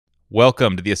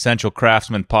Welcome to the Essential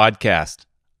Craftsman Podcast.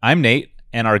 I'm Nate,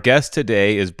 and our guest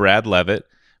today is Brad Leavitt.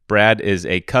 Brad is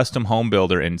a custom home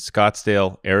builder in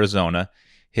Scottsdale, Arizona.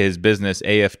 His business,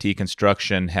 AFT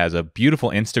Construction, has a beautiful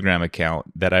Instagram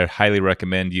account that I highly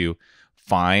recommend you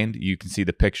find. You can see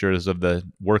the pictures of the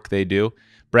work they do.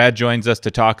 Brad joins us to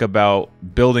talk about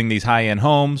building these high-end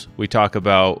homes. We talk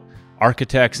about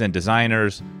architects and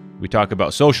designers. We talk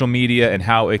about social media and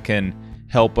how it can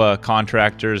help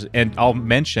contractors. And I'll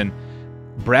mention,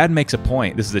 Brad makes a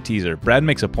point. This is a teaser. Brad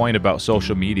makes a point about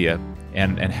social media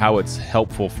and how it's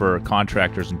helpful for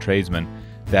contractors and tradesmen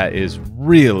that is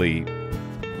really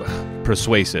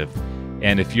persuasive.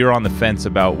 And if you're on the fence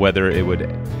about whether it would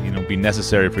be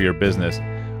necessary for your business,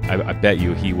 I bet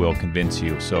you he will convince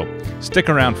you. So stick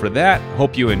around for that.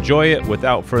 Hope you enjoy it.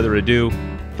 Without further ado,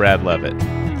 Brad Leavitt.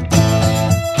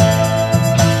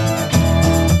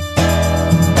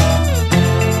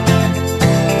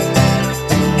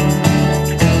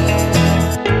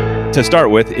 To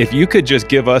start with, if you could just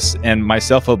give us and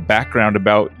myself a background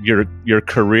about your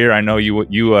career. I know you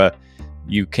went to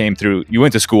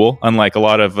school, unlike a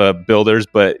lot of builders,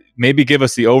 but maybe give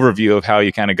us the overview of how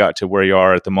you kind of got to where you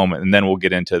are at the moment, and then we'll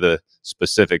get into the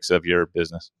specifics of your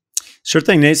business. Sure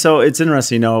thing, Nate. So it's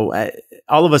interesting, all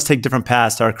of us take different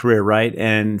paths to our career, right?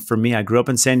 And for me, I grew up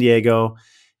in San Diego,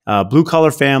 blue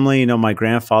collar family. My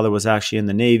grandfather was actually in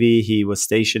the Navy. He was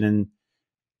stationed in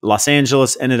Los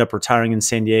Angeles, ended up retiring in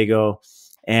San Diego,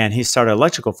 and he started an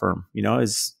electrical firm,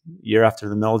 his year after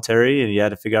the military, and he had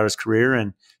to figure out his career.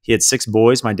 And he had 6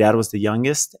 boys. My dad was the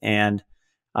youngest, and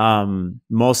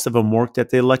most of them worked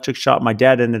at the electric shop. My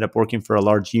dad ended up working for a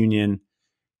large union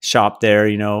shop there.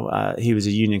 He was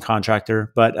a union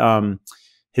contractor, but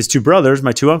his 2 brothers,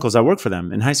 my 2 uncles, I worked for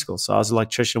them in high school. So I was an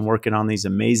electrician working on these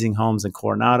amazing homes in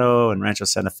Coronado and Rancho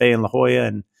Santa Fe and La Jolla.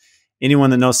 And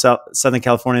anyone that knows Southern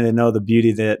California, they know the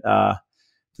beauty that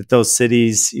those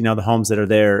cities, the homes that are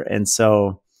there. And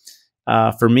so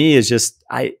for me, it's just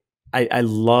I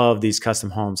love these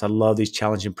custom homes. I love these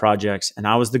challenging projects. And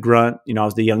I was the grunt. I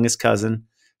was the youngest cousin,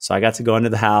 so I got to go into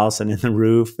the house and in the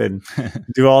roof and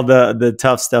do all the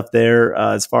tough stuff there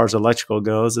as far as electrical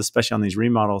goes, especially on these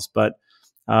remodels. But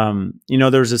there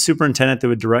was a superintendent that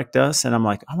would direct us, and I'm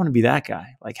like, I want to be that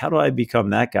guy. Like, how do I become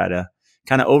that guy to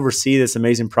kind of oversee this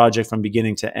amazing project from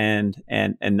beginning to end,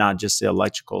 and not just the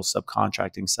electrical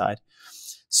subcontracting side?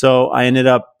 So I ended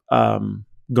up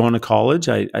going to college.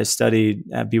 I studied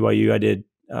at BYU. I did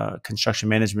a construction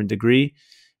management degree.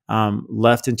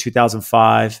 Left in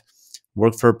 2005.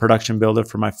 Worked for a production builder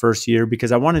for my first year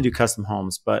because I want to do custom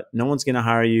homes, but no one's going to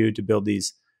hire you to build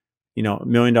these, $1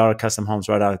 million custom homes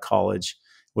right out of college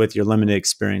with your limited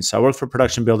experience. So I worked for a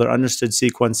production builder, understood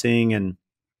sequencing and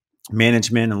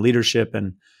management and leadership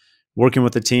and working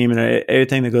with the team and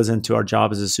everything that goes into our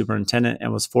job as a superintendent,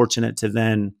 and was fortunate to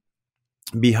then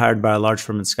be hired by a large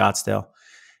firm in Scottsdale.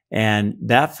 And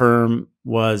that firm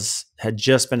had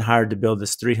just been hired to build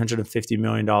this $350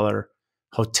 million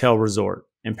hotel resort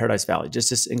in Paradise Valley. Just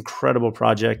this incredible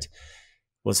project.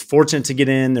 Was fortunate to get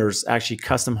in. There's actually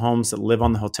custom homes that live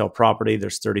on the hotel property.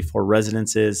 There's 34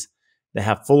 residences. They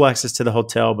have full access to the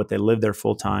hotel, but they live there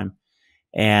full time.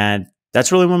 And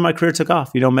that's really when my career took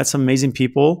off. Met some amazing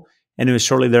people, and it was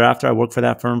shortly thereafter I worked for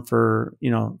that firm for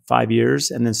 5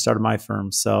 years, and then started my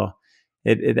firm. So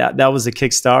that was a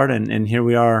kickstart, and here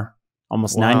we are,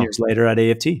 almost 9 years later at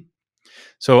AFT.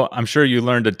 So I'm sure you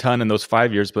learned a ton in those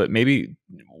 5 years, but maybe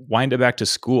wind it back to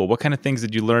school. What kind of things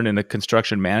did you learn in the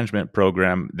construction management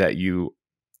program that you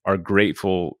are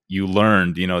grateful you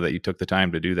learned, that you took the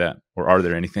time to do that? Or are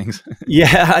there any things?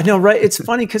 Yeah, I know, right? It's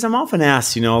funny because I'm often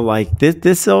asked,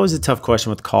 this is always a tough question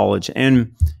with college.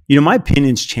 And, my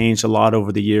opinion's changed a lot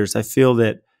over the years. I feel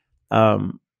that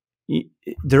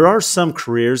there are some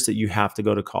careers that you have to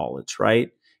go to college, right?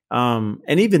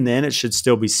 And even then, it should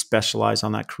still be specialized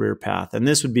on that career path. And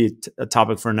this would be a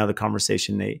topic for another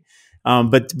conversation, Nate.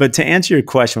 But to answer your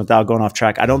question without going off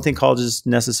track, I don't think college is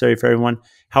necessary for everyone.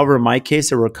 However, in my case,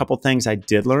 there were a couple things I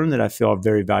did learn that I feel are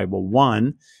very valuable.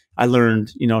 One, I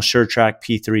learned, SureTrack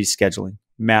P3 scheduling,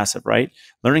 massive, right?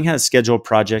 Learning how to schedule a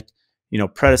project,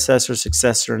 predecessor,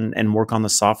 successor, and work on the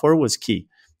software was key.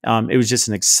 It was just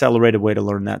an accelerated way to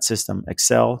learn that system.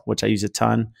 Excel, which I use a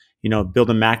ton,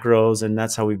 building macros, and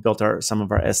that's how we built some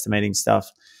of our estimating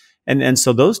stuff. And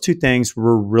so those 2 things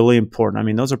were really important. I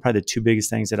mean, those are probably the 2 biggest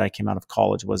things that I came out of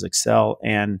college was Excel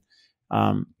and,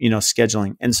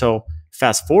 scheduling. And so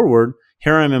fast forward,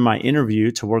 here I am in my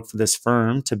interview to work for this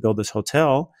firm to build this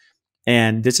hotel.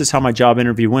 And this is how my job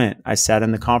interview went. I sat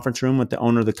in the conference room with the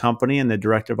owner of the company and the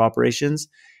director of operations,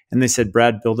 and they said,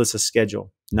 Brad, build us a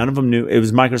schedule. None of them knew. It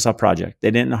was Microsoft Project. They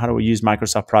didn't know how to use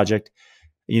Microsoft Project.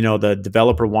 The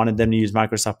developer wanted them to use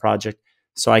Microsoft Project.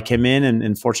 So I came in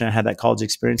and fortunately I had that college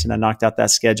experience and I knocked out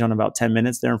that schedule in about 10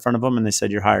 minutes there in front of them and they said,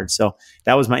 you're hired. So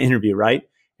that was my interview, right?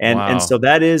 And Wow. so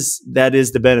that is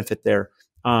the benefit there.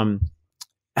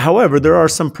 However, there are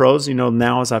some pros,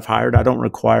 now as I've hired, I don't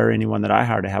require anyone that I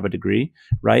hire to have a degree,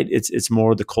 right? It's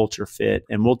more the culture fit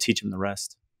and we'll teach them the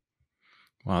rest.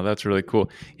 Wow, that's really cool.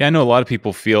 Yeah, I know a lot of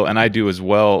people feel, and I do as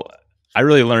well. I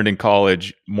really learned in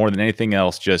college more than anything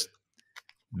else, just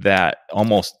that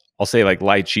almost, I'll say like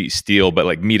light sheet steel, but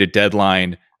like meet a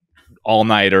deadline all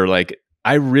night, or like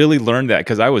I really learned that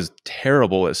because I was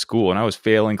terrible at school and I was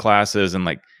failing classes and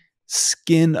like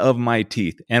skin of my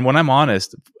teeth. And when I'm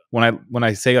honest, when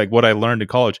I say like what I learned in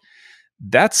college,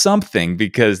 that's something,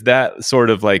 because that sort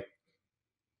of like,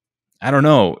 I don't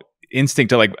know, instinct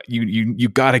to like you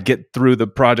got to get through the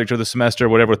project or the semester or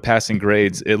whatever with passing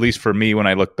grades, at least for me when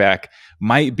I look back,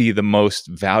 might be the most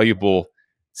valuable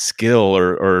skill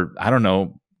or I don't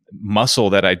know, muscle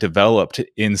that I developed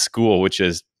in school, which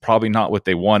is probably not what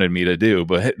they wanted me to do,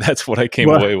 but that's what I came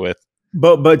Well, away with.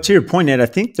 but to your point, Ed, I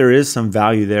think there is some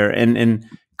value there. And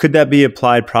could that be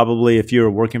applied probably if you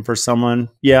were working for someone?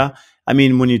 Yeah. I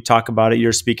mean, when you talk about it,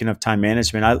 you're speaking of time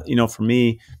management. For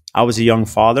me, I was a young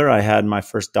father. I had my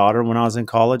first daughter when I was in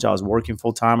college. I was working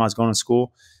full time. I was going to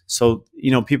school. So,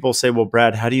 people say, well,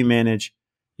 Brad, how do you manage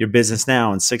your business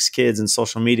now and 6 kids and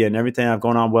social media and everything I've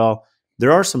going on? Well,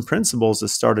 there are some principles that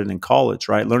started in college,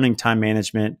 right? Learning time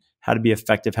management, how to be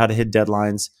effective, how to hit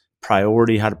deadlines,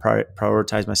 priority, how to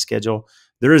prioritize my schedule.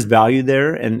 There is value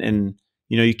there, and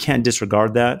you can't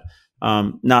disregard that.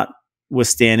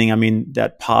 Notwithstanding, I mean,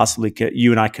 that possibly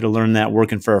you and I could have learned that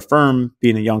working for a firm,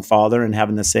 being a young father, and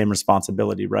having the same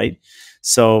responsibility, right?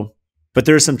 So, but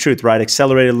there's some truth, right?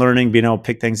 Accelerated learning, being able to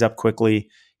pick things up quickly.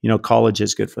 College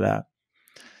is good for that.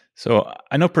 So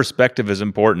I know perspective is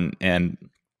important, and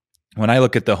when I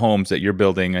look at the homes that you're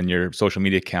building on your social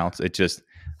media accounts,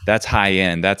 that's high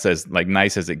end. That's as like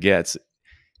nice as it gets.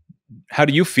 How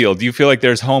do you feel? Do you feel like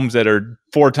there's homes that are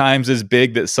 4 times as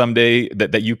big that someday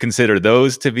that you consider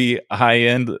those to be high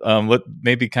end? Let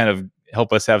maybe kind of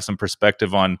help us have some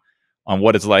perspective on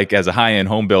what it's like as a high end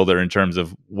home builder in terms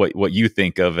of what you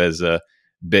think of as a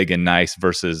big and nice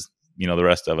versus the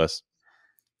rest of us.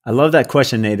 I love that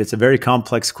question, Nate. It's a very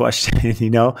complex question,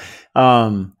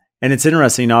 and it's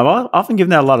interesting. I've often given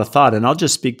that a lot of thought, and I'll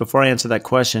just speak before I answer that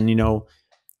question.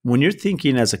 When you're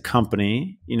thinking as a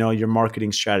company, your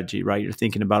marketing strategy, right? You're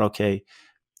thinking about, okay,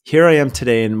 here I am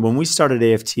today. And when we started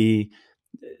AFT,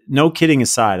 no kidding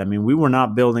aside, I mean, we were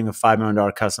not building a $5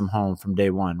 million custom home from day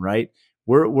one, right?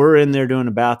 We're in there doing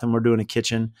a bathroom, we're doing a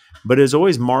kitchen, but it was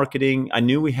always marketing. I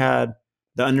knew we had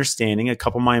the understanding. A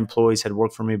couple of my employees had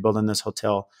worked for me building this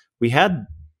hotel. We had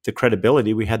the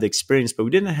credibility, we had the experience, but we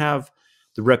didn't have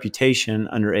the reputation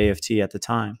under AFT at the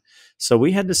time. So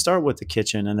we had to start with the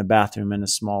kitchen and a bathroom and a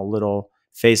small little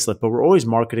facelift, but we're always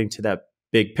marketing to that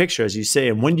big picture, as you say.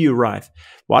 And when do you arrive?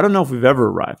 Well, I don't know if we've ever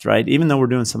arrived, right? Even though we're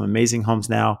doing some amazing homes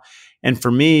now. And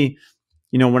for me,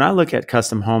 when I look at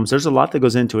custom homes, there's a lot that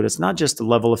goes into it. It's not just the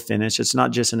level of finish. It's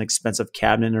not just an expensive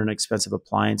cabinet or an expensive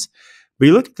appliance, but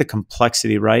you look at the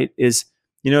complexity, right? As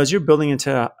you're building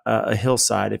into a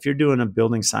hillside, if you're doing a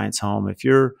building science home, if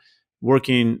you're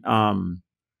working,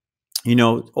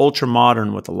 ultra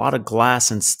modern with a lot of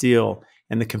glass and steel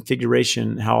and the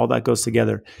configuration, how all that goes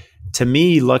together. To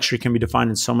me, luxury can be defined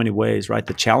in so many ways, right?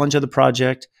 The challenge of the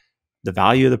project, the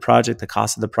value of the project, the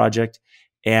cost of the project.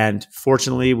 And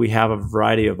fortunately, we have a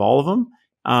variety of all of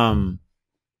them.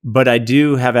 But I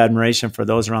do have admiration for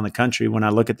those around the country when I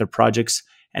look at their projects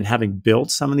and having built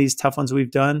some of these tough ones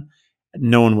we've done,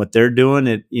 knowing what they're doing,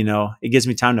 it gives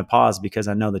me time to pause because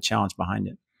I know the challenge behind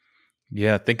it.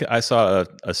 Yeah, I think I saw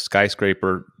a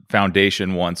skyscraper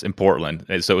foundation once in Portland.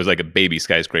 And so it was like a baby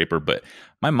skyscraper, but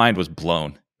my mind was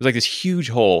blown. It was like this huge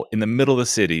hole in the middle of the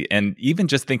city. And even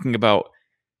just thinking about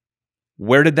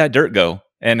where did that dirt go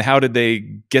and how did they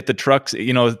get the trucks,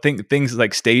 things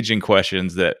like staging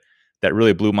questions that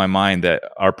really blew my mind, that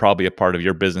are probably a part of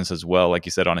your business as well, like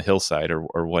you said, on a hillside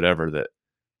or whatever. That,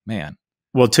 man.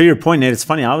 Well, to your point, Nate, it's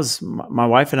funny. My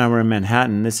wife and I were in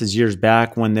Manhattan. This is years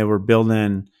back when they were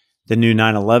building the new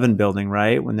 9/11 building,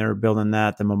 right? When they were building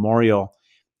the memorial,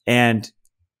 and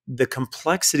the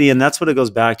complexity, and that's what it goes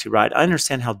back to, right? I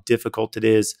understand how difficult it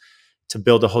is to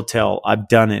build a hotel. I've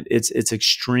done it. It's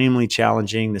extremely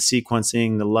challenging, the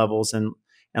sequencing, the levels and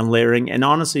layering. And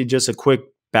honestly, just a quick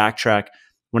backtrack.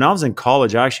 When I was in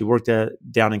college, I actually worked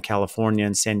down in California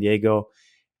in San Diego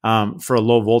for a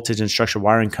low voltage and structured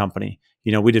wiring company.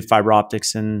 We did fiber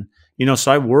optics and,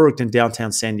 so I worked in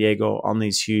downtown San Diego on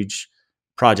these huge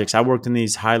projects. I worked in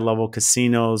these high level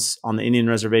casinos on the Indian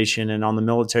reservation and on the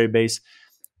military base,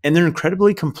 and they're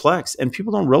incredibly complex. And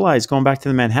people don't realize, going back to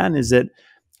the Manhattan, is that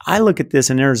I look at this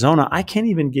in Arizona,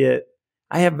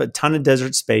 I have a ton of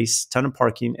desert space, ton of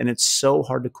parking, and it's so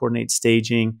hard to coordinate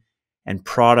staging and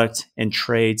product and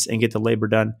trades and get the labor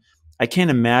done. I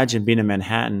can't imagine being in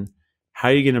Manhattan. How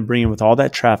are you going to bring in with all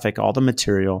that traffic, all the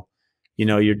material?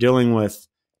 You're dealing with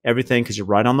everything because you're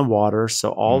right on the water.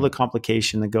 So all the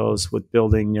complication that goes with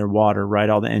building near water, right?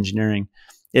 All the engineering,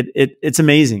 it's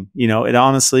amazing. It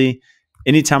honestly,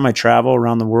 anytime I travel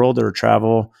around the world or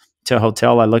travel to a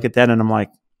hotel, I look at that and I'm like,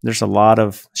 there's a lot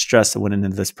of stress that went into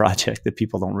this project that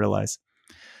people don't realize.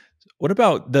 What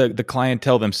about the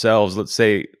clientele themselves? Let's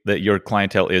say that your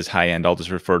clientele is high end. I'll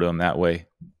just refer to them that way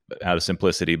out of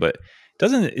simplicity. But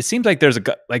it seems like there's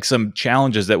some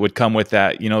challenges that would come with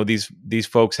that. These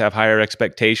folks have higher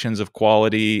expectations of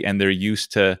quality, and they're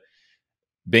used to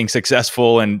being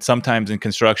successful. And sometimes in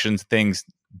construction, things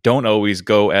don't always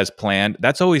go as planned.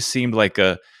 That's always seemed like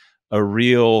a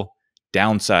real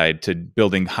downside to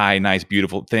building high, nice,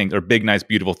 beautiful things, or big, nice,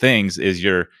 beautiful things, is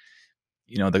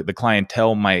the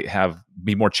clientele might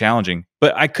be more challenging.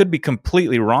 But I could be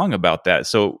completely wrong about that.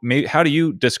 So how do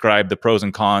you describe the pros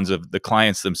and cons of the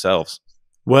clients themselves?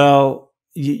 Well,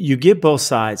 you get both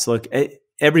sides. Look,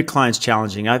 every client's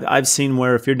challenging. I've seen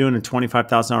where if you're doing a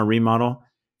 $25,000 remodel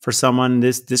for someone,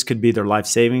 this could be their life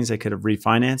savings. They could have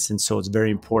refinanced, and so it's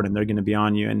very important. They're going to be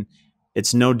on you, and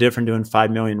it's no different doing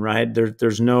 $5 million, right?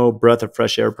 There's no breath of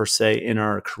fresh air per se in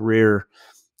our career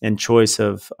and choice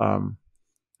of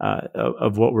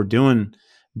what we're doing.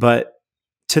 But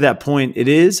to that point, it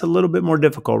is a little bit more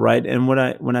difficult, right? And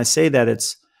when I say that,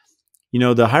 it's,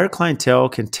 the higher clientele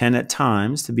can tend at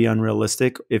times to be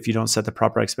unrealistic if you don't set the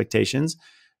proper expectations.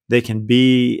 They can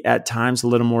be at times a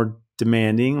little more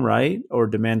demanding, right? Or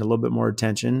demand a little bit more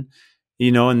attention,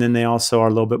 and then they also are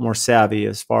a little bit more savvy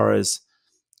as far as,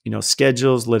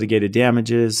 schedules, litigated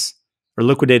damages or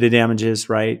liquidated damages,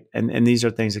 right? And these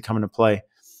are things that come into play.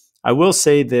 I will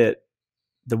say that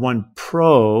the one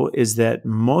pro is that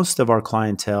most of our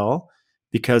clientele,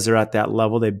 because they're at that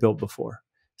level, they built before.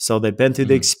 So they've been through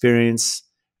the experience.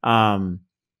 And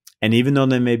even though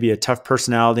they may be a tough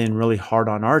personality and really hard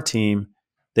on our team,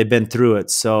 they've been through it.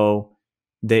 So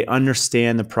they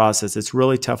understand the process. It's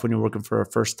really tough when you're working for a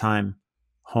first-time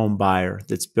home buyer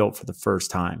that's built for the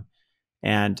first time.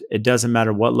 And it doesn't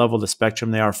matter what level of the spectrum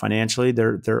they are financially,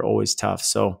 they're always tough.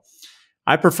 So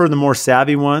I prefer the more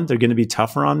savvy one. They're going to be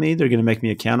tougher on me. They're going to make me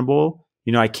accountable.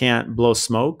 I can't blow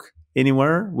smoke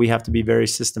anywhere. We have to be very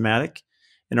systematic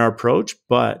in our approach,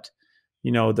 but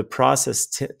the process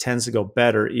tends to go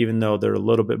better, even though they're a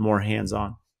little bit more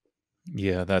hands-on.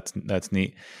 Yeah, that's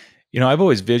neat. I've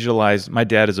always visualized, my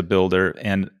dad is a builder,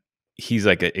 and he's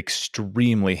like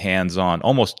extremely hands-on,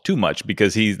 almost too much,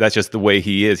 because that's just the way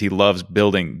he is. He loves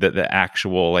building the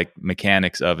actual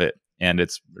mechanics of it, and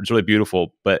it's really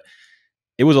beautiful. But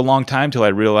it was a long time till I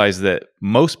realized that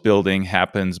most building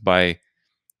happens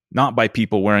not by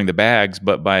people wearing the bags,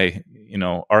 but by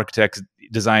architects,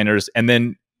 designers, and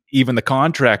then even the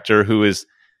contractor who's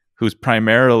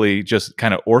primarily just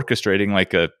kind of orchestrating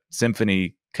like a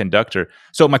symphony conductor.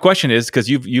 So my question is, because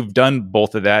you've done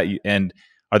both of that, and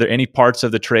are there any parts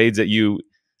of the trades that you,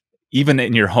 even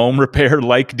in your home repair,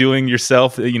 like doing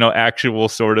yourself, actual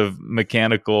sort of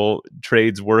mechanical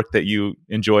trades work that you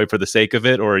enjoy for the sake of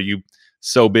it? Or are you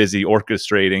so busy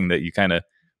orchestrating that you kind of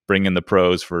bring in the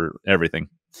pros for everything?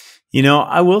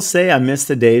 I will say I miss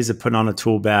the days of putting on a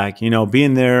tool bag,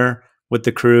 being there with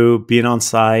the crew, being on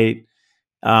site,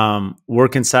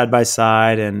 working side by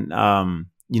side. And,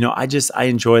 I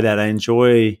enjoy that. I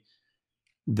enjoy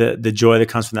the joy that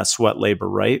comes from that sweat labor,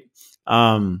 right?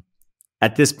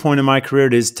 At this point in my career,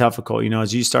 it is difficult,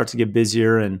 as you start to get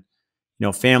busier and,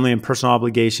 family and personal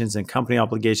obligations and company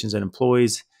obligations and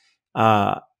employees,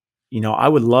 I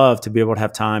would love to be able to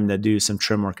have time to do some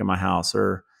trim work in my house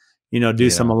or, do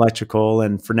some electrical.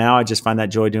 And for now, I just find that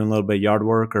joy doing a little bit of yard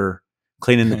work or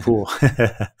cleaning the pool.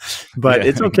 But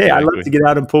it's okay. Exactly. I love to get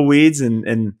out and pull weeds.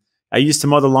 And I used to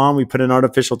mow the lawn. We put in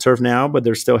artificial turf now, but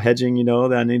there's still hedging,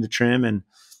 that I need to trim. And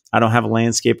I don't have a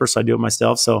landscaper, so I do it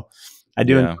myself. So I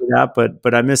do enjoy that.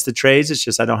 But I miss the trades. It's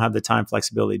just I don't have the time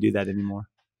flexibility to do that anymore.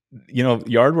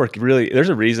 Yard work, really, there's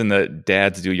a reason that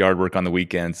dads do yard work on the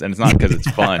weekends, and it's not because it's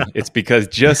fun. It's because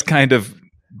just kind of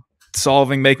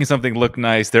making something look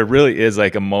nice, there really is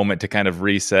like a moment to kind of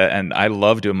reset. And I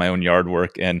love doing my own yard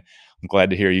work, and I'm glad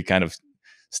to hear you kind of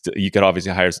you could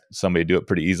obviously hire somebody to do it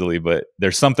pretty easily, but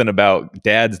there's something about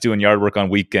dads doing yard work on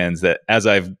weekends that as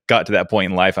I've got to that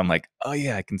point in life, I'm like, oh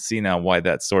yeah, I can see now why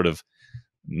that's sort of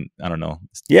I don't know.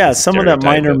 Yeah, It's a some of that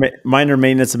stereotype, but minor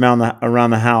maintenance around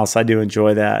the house, I do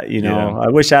enjoy that. You yeah. know, I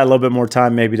wish I had a little bit more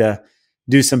time, maybe to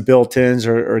do some built-ins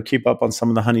or keep up on some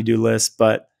of the honeydew lists.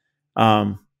 But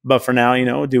for now, you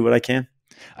know, do what I can.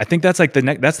 I think that's like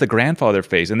that's the grandfather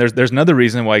phase. And there's another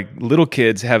reason why little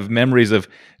kids have memories of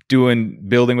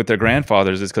building with their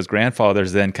grandfathers, is because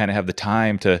grandfathers then kind of have the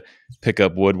time to pick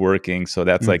up woodworking. So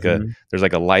that's like Mhm. there's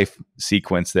like a life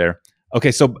sequence there.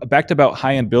 Okay, so back to about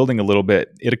high-end building a little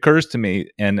bit. It occurs to me,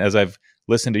 and as I've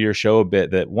listened to your show a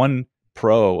bit, that one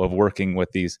pro of working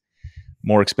with these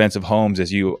more expensive homes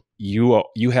is you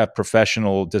have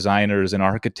professional designers and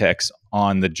architects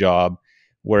on the job,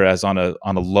 whereas on a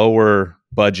lower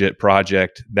budget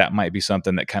project, that might be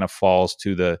something that kind of falls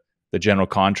to the general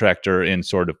contractor in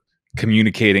sort of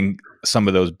communicating some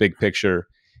of those big picture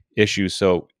issues.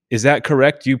 So is that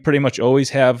correct? You pretty much always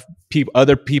have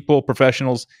other people,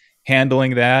 professionals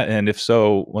handling that, and if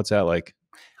so, what's that like?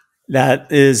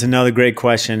 That is another great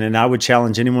question. And I would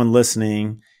challenge anyone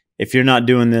listening, if you're not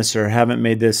doing this or haven't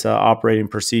made this operating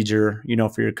procedure, you know,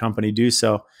 for your company, do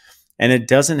so. And it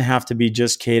doesn't have to be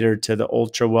just catered to the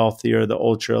ultra wealthy or the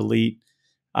ultra elite.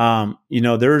 You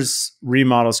know, there's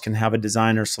remodels can have a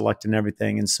designer selecting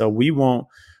everything. And so we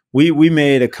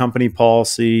made a company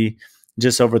policy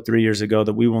just over 3 years ago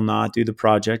that we will not do the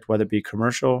project, whether it be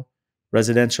commercial,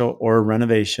 residential, or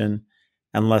renovation,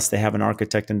 unless they have an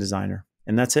architect and designer.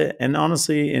 And that's it. And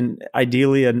honestly, and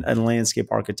ideally a landscape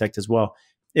architect as well,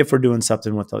 if we're doing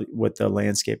something with the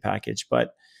landscape package.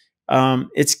 But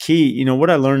it's key. You know, what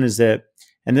I learned is that,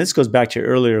 and this goes back to your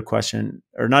earlier question,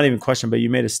 or not even question, but you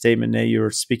made a statement, Nate. You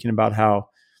were speaking about how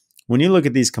when you look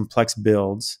at these complex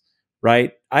builds,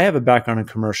 right? I have a background in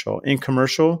commercial. In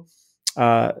commercial,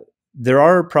 there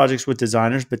are projects with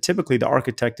designers, but typically the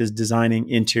architect is designing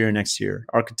interior and exterior.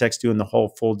 Architects doing the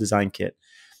whole full design kit.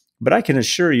 But I can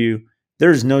assure you,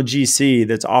 there's no GC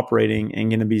that's operating and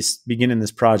going to be beginning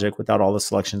this project without all the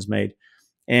selections made.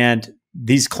 And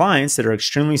these clients that are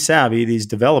extremely savvy, these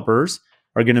developers,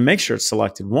 are going to make sure it's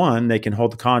selected. One, they can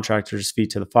hold the contractor's feet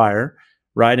to the fire,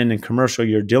 right? And in commercial,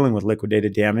 you're dealing with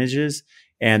liquidated damages,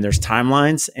 and there's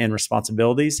timelines and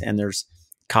responsibilities, and there's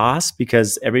costs,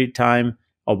 because every time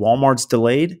a Walmart's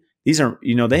delayed, these are,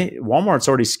 you know, Walmart's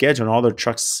already scheduled all their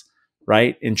trucks,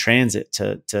 right, in transit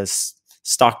to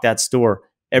stock that store.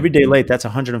 Every day late, that's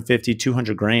 150,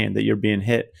 200 grand that you're being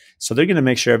hit. So they're going to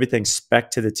make sure everything's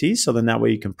spec to the T. So then that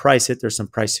way you can price it. There's some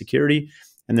price security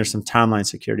and there's some timeline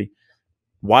security.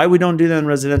 Why we don't do that in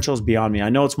residential is beyond me. I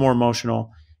know it's more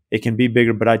emotional. It can be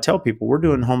bigger, but I tell people we're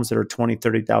doing homes that are 20,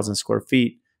 30,000 square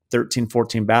feet, 13,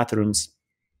 14 bathrooms.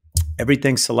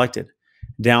 Everything's selected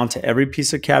down to every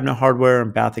piece of cabinet hardware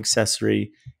and bath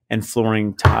accessory and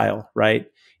flooring tile, right?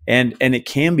 And it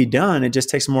can be done. It just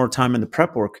takes more time in the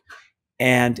prep work.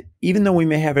 And even though we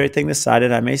may have everything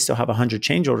decided, I may still have 100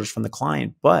 change orders from the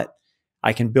client, but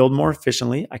I can build more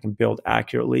efficiently. I can build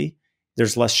accurately.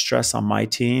 There's less stress on my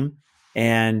team.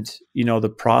 And, you know, the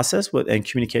process and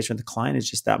communication with the client is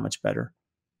just that much better.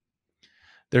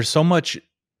 There's so much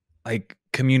like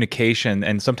communication,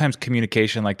 and sometimes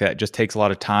communication like that just takes a lot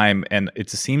of time. And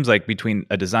it seems like between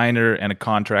a designer and a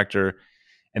contractor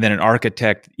and then an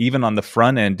architect, even on the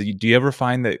front end, do you ever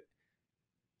find that,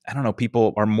 I don't know,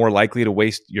 people are more likely to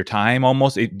waste your time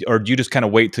almost? Or do you just kind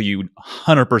of wait till you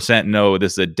 100% know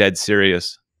this is a dead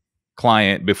serious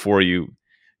client before you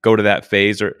go to that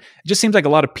phase? Or it just seems like a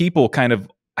lot of people kind of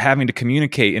having to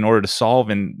communicate in order to solve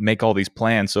and make all these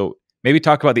plans. So maybe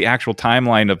talk about the actual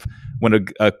timeline of when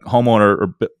a homeowner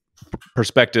or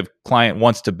prospective client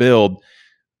wants to build.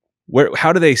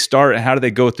 How do they start and how do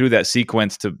they go through that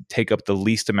sequence to take up the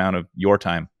least amount of your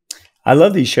time? I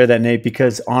love that you share that, Nate,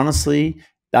 because honestly,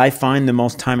 I find the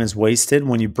most time is wasted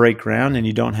when you break ground and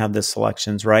you don't have the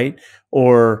selections, right?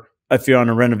 Or if you're on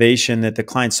a renovation that the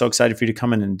client's so excited for you to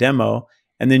come in and demo,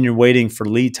 and then you're waiting for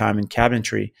lead time and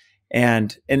cabinetry.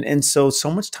 And so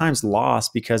much time's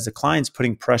lost because the client's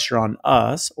putting pressure on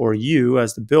us or you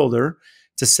as the builder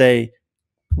to say,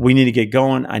 we need to get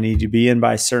going. I need to be in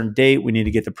by a certain date. We need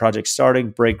to get the project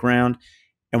started, break ground.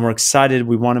 And we're excited.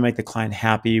 We want to make the client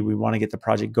happy. We want to get the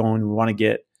project going. We want to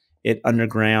get it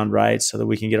underground, right? So that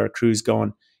we can get our crews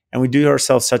going. And we do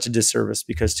ourselves such a disservice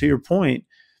because, to your point,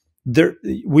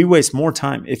 we waste more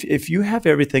time. If you have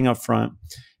everything up front,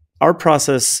 our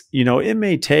process, you know, it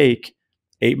may take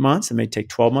 8 months, it may take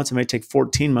 12 months, it may take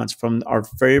 14 months from our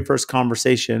very first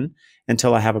conversation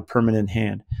until I have a permit in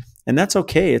hand. And that's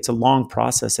okay. It's a long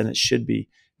process, and it should be,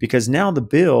 because now the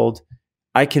build,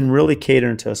 I can really cater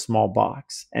into a small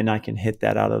box and I can hit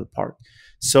that out of the park.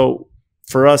 So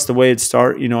for us, the way it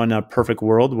started, you know, in a perfect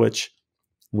world, which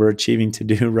we're achieving to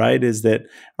do, right, is that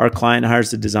our client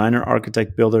hires the designer,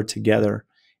 architect, builder together.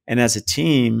 And as a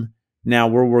team, now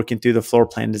we're working through the floor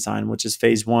plan design, which is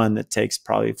phase one that takes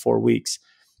probably 4 weeks.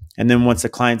 And then once the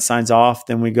client signs off,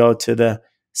 then we go to the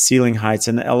ceiling heights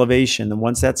and the elevation. And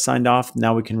once that's signed off,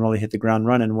 now we can really hit the ground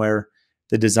running, where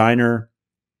the designer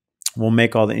will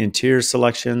make all the interior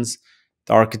selections,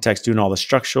 the architect's doing all the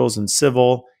structurals and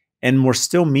civil, and we're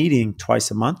still meeting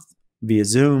twice a month via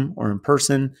Zoom or in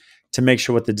person to make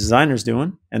sure what the designer's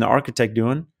doing and the architect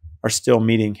doing are still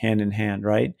meeting hand in hand,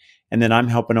 right? And then I'm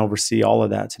helping oversee all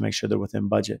of that to make sure they're within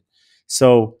budget.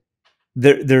 So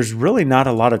there's really not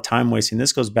a lot of time wasting.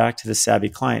 This goes back to the savvy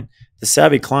client. The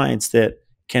savvy clients that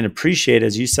can appreciate,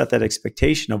 as you set that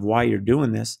expectation of why you're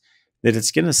doing this, that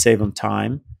it's going to save them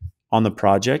time on the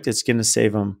project. It's going to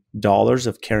save them dollars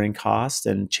of carrying costs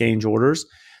and change orders.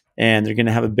 And they're going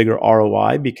to have a bigger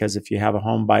ROI, because if you have a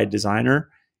home by a designer,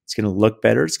 it's going to look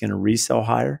better. It's going to resell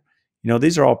higher.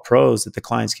 These are all pros that the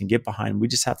clients can get behind. We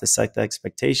just have to set the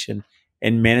expectation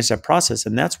and manage that process.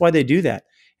 And that's why they do that.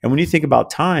 And when you think about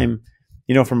time,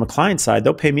 from a client side,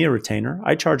 they'll pay me a retainer.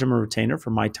 I charge them a retainer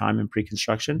for my time in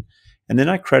pre-construction. And then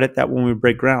I credit that when we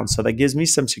break ground. So that gives me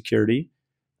some security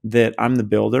that I'm the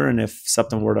builder. And if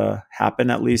something were to happen,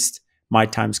 at least my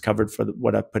time's covered for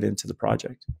what I put into the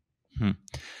project.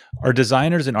 Are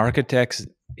designers and architects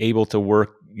able to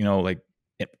work, like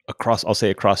across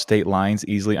state lines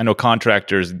easily? I know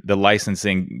contractors, the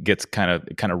licensing gets kind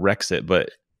of wrecks it,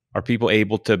 but are people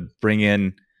able to bring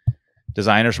in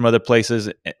designers from other places,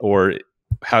 or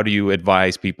how do you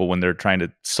advise people when they're trying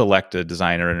to select a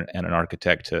designer and an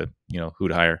architect to, who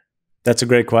to hire? That's a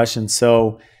great question.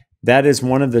 So that is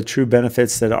one of the true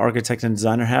benefits that an architect and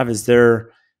designer have, is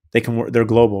they're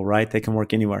global, right? They can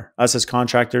work anywhere. Us as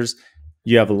contractors,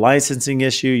 you have a licensing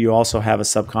issue. You also have a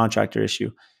subcontractor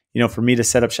issue. For me to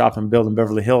set up shop and build in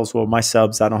Beverly Hills, well, my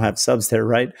subs, I don't have subs there,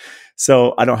 right?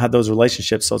 So I don't have those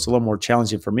relationships. So it's a little more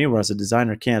challenging for me, whereas a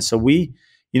designer can. So we,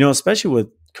 especially with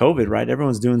COVID, right?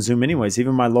 Everyone's doing Zoom anyways.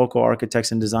 Even my local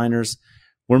architects and designers,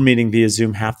 we're meeting via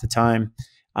Zoom half the time.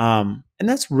 And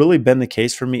that's really been the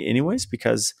case for me anyways,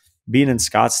 because being in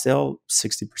Scottsdale,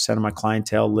 60% of my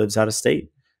clientele lives out of state.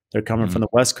 They're coming from the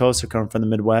West Coast, they're coming from the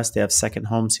Midwest. They have second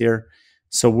homes here.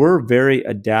 So we're very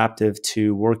adaptive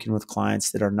to working with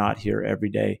clients that are not here every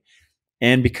day.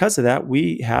 And because of that,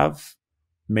 we have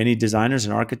many designers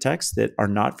and architects that are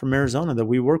not from Arizona that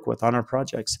we work with on our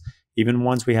projects, even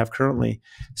ones we have currently.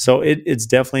 So it's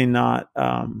definitely not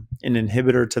an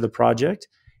inhibitor to the project.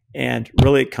 And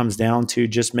really it comes down to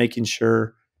just making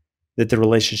sure that the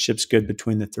relationship's good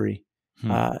between the three.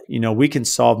 We can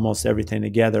solve most everything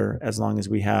together as long as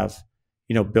we have,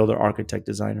 builder, architect,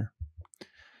 designer.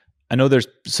 I know there's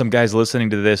some guys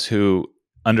listening to this who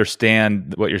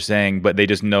understand what you're saying, but they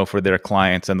just know for their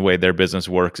clients and the way their business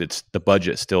works, it's the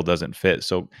budget still doesn't fit.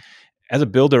 So as a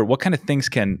builder, what kind of things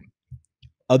can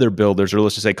other builders, or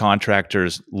let's just say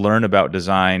contractors, learn about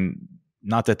design?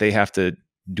 Not that they have to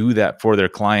do that for their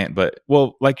client, but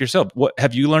like yourself, what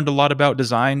have you learned a lot about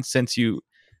design since you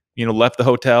left the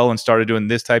hotel and started doing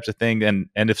this types of thing? And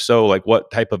if so, like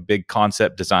what type of big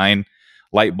concept design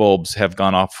light bulbs have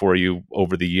gone off for you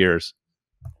over the years?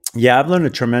 Yeah, I've learned a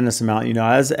tremendous amount.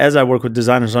 As I work with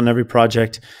designers on every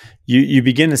project, you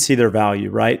begin to see their value,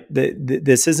 right?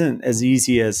 This isn't as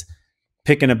easy as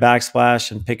picking a backsplash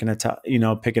and picking a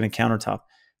countertop.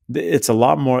 It's a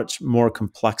lot more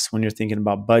complex when you're thinking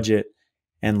about budget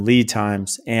and lead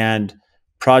times and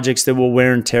projects that will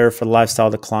wear and tear for the lifestyle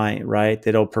of the client, right?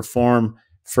 That'll perform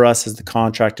for us as the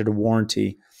contractor to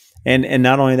warranty. And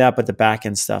not only that, but the back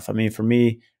end stuff. I mean, for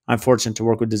me, I'm fortunate to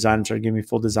work with designers who are giving me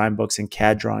full design books and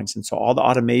CAD drawings. And so all the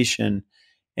automation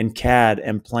and CAD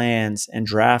and plans and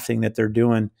drafting that they're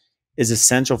doing is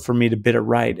essential for me to bid it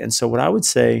right. And so what I would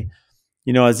say,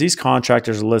 as these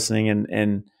contractors are listening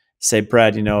and say,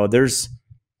 Brad, there's,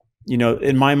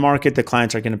 in my market, the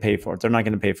clients are going to pay for it. They're not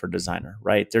going to pay for a designer,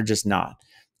 right? They're just not.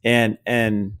 And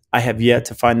I have yet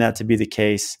to find that to be the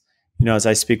case, as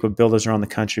I speak with builders around the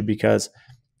country, because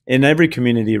in every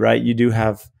community, right, you do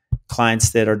have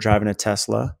clients that are driving a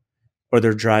Tesla or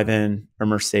they're driving a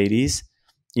Mercedes.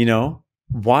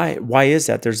 Why is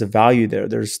that? There's a value there.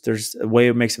 There's a way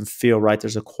it makes them feel, right?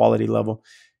 There's a quality level.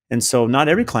 And so not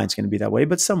every client's going to be that way,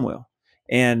 but some will.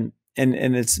 And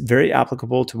it's very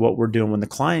applicable to what we're doing when the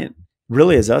client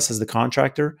really is us as the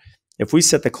contractor. If we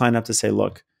set the client up to say,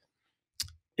 look,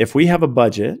 if we have a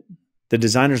budget, the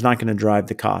designer's not going to drive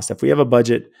the cost. If we have a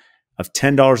budget of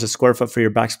 $10 a square foot for your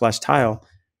backsplash tile,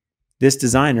 this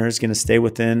designer is going to stay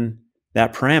within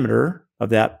that parameter of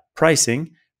that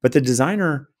pricing. But the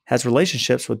designer has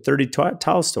relationships with 30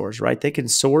 tile stores, right? They can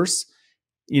source,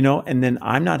 and then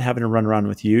I'm not having to run around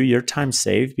with you. Your time's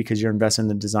saved because you're investing in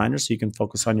the designer so you can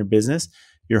focus on your business.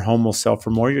 Your home will sell for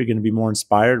more. You're going to be more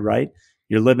inspired, right?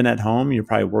 You're living at home. You're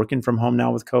probably working from home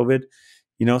now with COVID,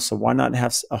 so why not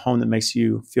have a home that makes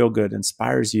you feel good,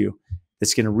 inspires you,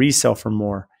 that's going to resell for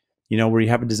more, where you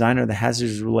have a designer that has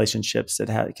these relationships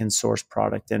that can source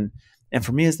product. And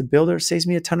for me as the builder, it saves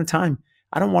me a ton of time.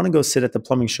 I don't want to go sit at the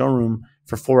plumbing showroom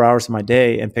for 4 hours of my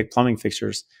day and pick plumbing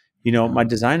fixtures. My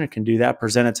designer can do that,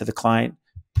 present it to the client,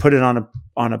 put it on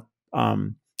a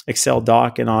Excel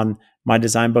doc and on my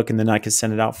design book, and then I can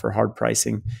send it out for hard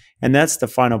pricing. And that's the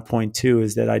final point too,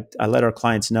 is that I let our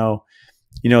clients know,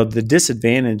 the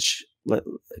disadvantage.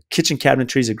 Kitchen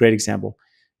cabinetry is a great example.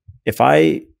 If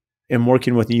I am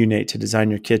working with you, Nate, to design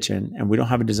your kitchen and we don't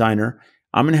have a designer,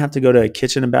 I'm going to have to go to a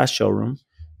kitchen and bath showroom.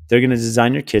 They're going to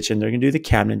design your kitchen. They're going to do the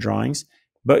cabinet drawings.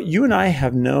 But you and I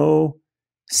have no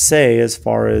say as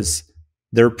far as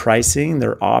their pricing,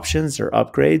 their options, their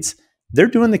upgrades. They're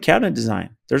doing the cabinet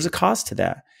design. There's a cost to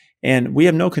that. And we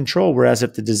have no control. Whereas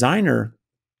if the designer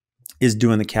is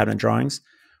doing the cabinet drawings,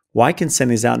 well, I can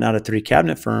send these out now to 3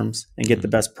 cabinet firms and get the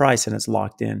best price, and it's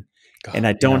locked in. God, and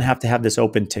I don't have to have this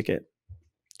open ticket.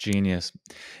 Genius.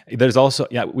 There's also,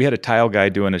 we had a tile guy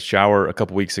doing a shower a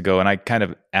couple weeks ago, and I kind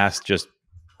of asked just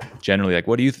generally, like,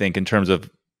 what do you think in terms of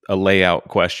a layout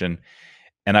question?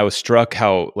 And I was struck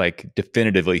how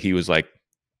definitively he was like,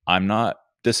 I'm not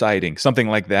deciding, something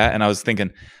like that. And I was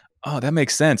thinking, oh, that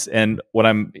makes sense. And what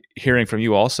I'm hearing from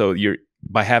you also,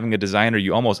 by having a designer,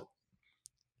 you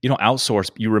don't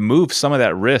outsource, you remove some of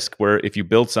that risk where if you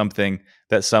build something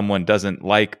that someone doesn't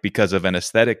like because of an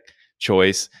aesthetic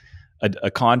choice,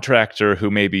 a contractor who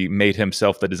maybe made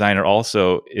himself the designer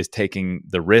also is taking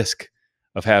the risk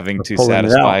of having to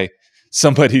satisfy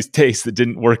somebody's taste that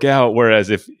didn't work out. Whereas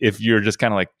if you're just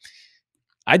kind of like,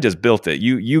 I just built it,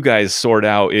 you guys sort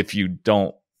out if you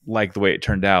don't like the way it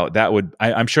turned out.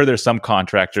 I'm sure there's some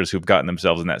contractors who've gotten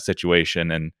themselves in that situation,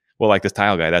 and like this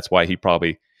tile guy, that's why he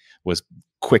probably was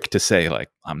quick to say, like,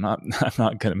 I'm not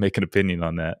going to make an opinion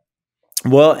on that.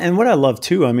 Well, and what I love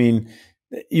too,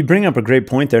 you bring up a great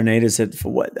point there, Nate, is that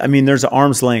there's an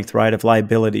arm's length, right, of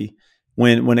liability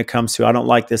when it comes to, I don't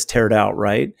like this, tear it out,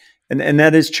 right? And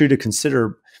that is true to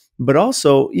consider. But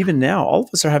also, even now, all of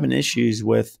us are having issues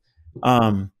with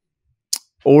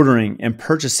ordering and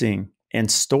purchasing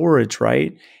and storage,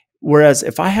 right? Whereas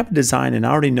if I have a design and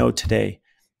I already know today,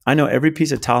 I know every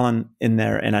piece of tile in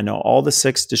there, and I know all the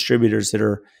 6 distributors that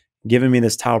are giving me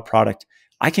this tile product,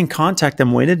 I can contact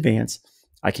them way in advance.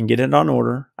 I can get it on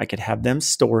order. I could have them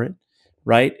store it,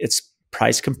 right? It's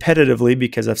priced competitively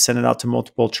because I've sent it out to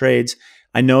multiple trades.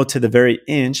 I know to the very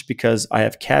inch because I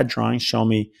have CAD drawings show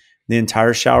me the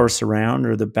entire shower surround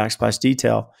or the backsplash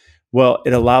detail. Well,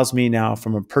 it allows me now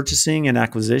from a purchasing and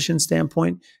acquisition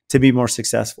standpoint to be more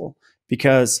successful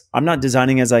because I'm not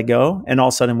designing as I go. And all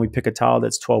of a sudden we pick a tile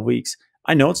that's 12 weeks.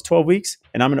 I know it's 12 weeks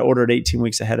and I'm going to order it 18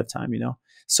 weeks ahead of time,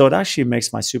 So it actually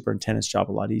makes my superintendent's job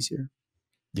a lot easier.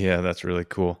 Yeah, that's really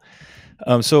cool.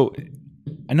 So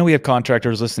I know we have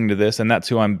contractors listening to this, and that's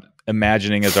who I'm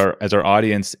imagining as our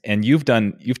audience. And you've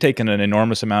taken an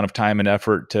enormous amount of time and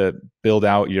effort to build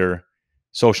out your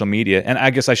social media. And I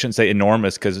guess I shouldn't say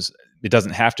enormous because it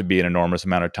doesn't have to be an enormous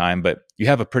amount of time, but you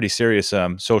have a pretty serious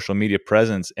social media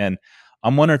presence. And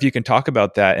I'm wondering if you can talk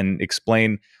about that and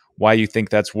explain why you think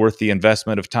that's worth the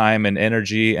investment of time and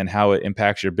energy and how it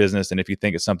impacts your business. And if you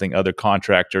think it's something other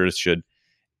contractors should,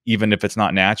 even if it's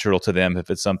not natural to them, if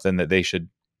it's something that they should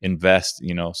invest,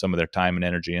 some of their time and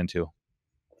energy into.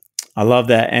 I love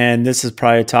that. And this is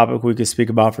probably a topic we could speak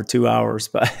about for 2 hours,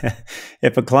 but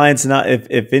if a client's not,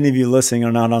 if any of you listening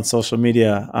are not on social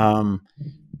media,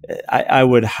 I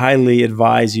would highly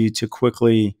advise you to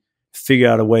quickly figure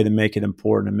out a way to make it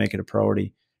important and make it a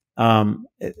priority.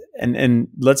 And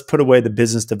let's put away the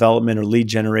business development or lead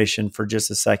generation for just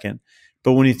a second.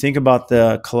 But when you think about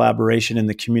the collaboration in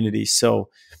the community, so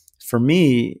for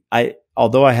me,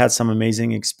 although I had some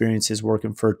amazing experiences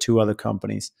working for 2 other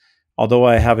companies, although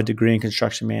I have a degree in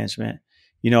construction management,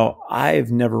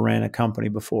 I've never ran a company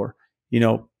before.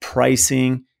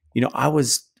 Pricing,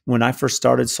 when I first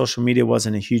started, social media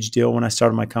wasn't a huge deal when I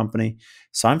started my company.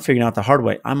 So I'm figuring out the hard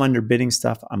way. I'm underbidding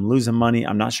stuff. I'm losing money.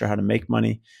 I'm not sure how to make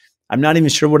money. I'm not even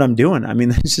sure what I'm doing.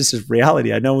 That's just a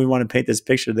reality. I know we want to paint this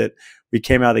picture that we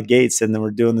came out of the gates and then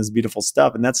we're doing this beautiful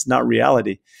stuff, and that's not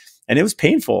reality. And it was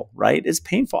painful, right? It's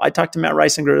painful. I talk to Matt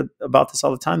Reisinger about this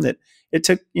all the time, that it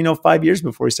took, 5 years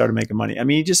before he started making money.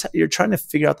 You're trying to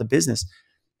figure out the business.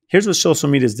 Here's what social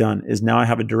media has done is now I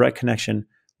have a direct connection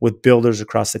with builders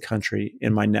across the country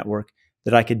in my network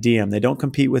that I could DM. They don't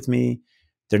compete with me.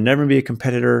 They're never going to be a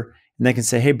competitor. And they can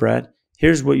say, hey, Brad,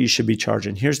 Here's what you should be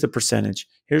charging. Here's the percentage.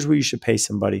 Here's what you should pay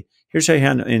somebody. Here's how you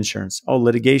handle insurance. Oh,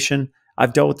 litigation.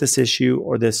 I've dealt with this issue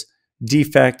or this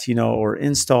defect, or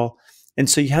install. And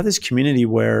so you have this community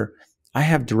where I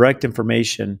have direct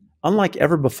information, unlike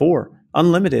ever before,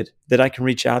 unlimited, that I can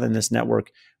reach out in this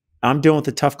network. I'm dealing with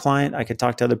a tough client. I can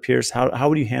talk to other peers. How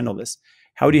would you handle this?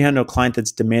 How would you handle a client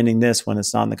that's demanding this when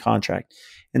it's not in the contract?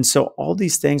 And so all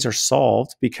these things are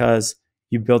solved because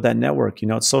you build that network.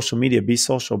 It's social media. Be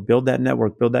social. Build that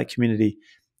network. Build that community.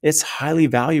 It's highly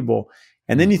valuable.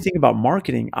 And then you think about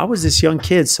marketing. I was this young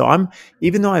kid. So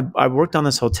even though I worked on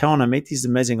this hotel and I make these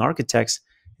amazing architects,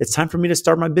 it's time for me to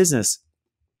start my business.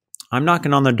 I'm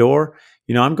knocking on their door.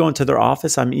 I'm going to their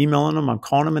office. I'm emailing them. I'm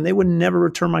calling them, and they would never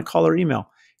return my call or email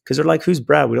because they're like, "Who's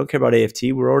Brad? We don't care about AFT.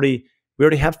 We already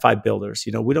have 5 builders.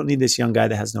 We don't need this young guy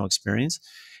that has no experience."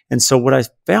 And so what I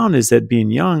found is that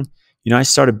being young, I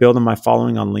started building my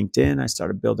following on LinkedIn. I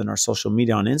started building our social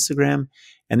media on Instagram,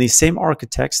 and these same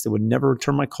architects that would never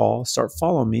return my call start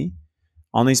following me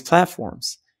on these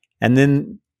platforms. And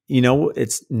then,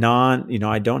 it's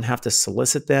I don't have to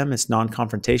solicit them. It's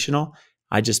non-confrontational.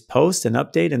 I just post and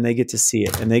update, and they get to see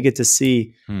it, and they get to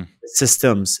see the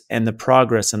systems and the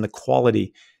progress and the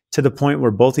quality, to the point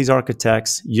where both these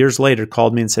architects years later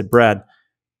called me and said, "Brad,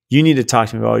 you need to talk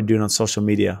to me about what you're doing on social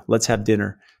media. Let's have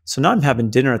dinner." So now I'm having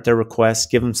dinner at their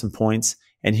request, give them some points,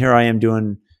 and here I am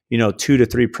doing 2 to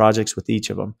 3 projects with each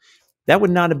of them. That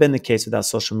would not have been the case without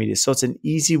social media. So it's an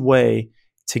easy way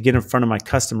to get in front of my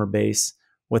customer base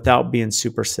without being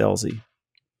super salesy.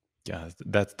 Yeah,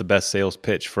 that's the best sales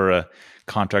pitch for a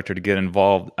contractor to get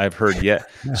involved I've heard yet.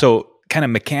 So kind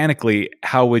of mechanically,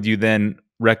 how would you then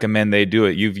recommend they do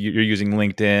it? You're using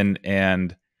LinkedIn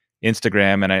and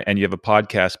Instagram, and you have a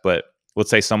podcast, but let's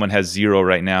say someone has 0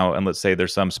 right now, and let's say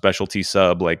there's some specialty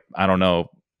sub, like, I don't know,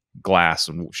 glass,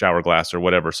 shower glass or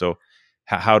whatever. So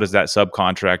how does that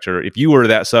subcontractor, if you were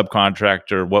that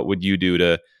subcontractor, what would you do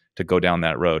to go down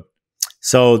that road?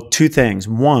 So 2 things.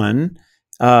 One,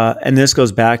 and this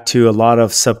goes back to a lot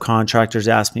of subcontractors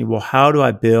ask me, well, how do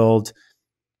I be,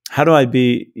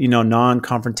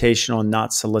 non-confrontational and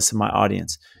not solicit my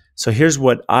audience? So here's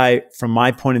what from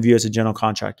my point of view as a general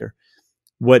contractor,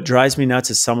 what drives me nuts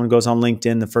is someone goes on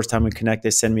LinkedIn. The first time we connect, they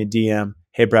send me a DM.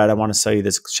 "Hey, Brad, I want to sell you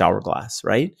this shower glass,"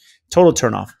 right? Total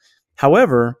turnoff.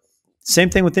 However, same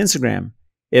thing with Instagram.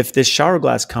 If this shower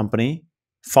glass company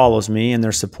follows me and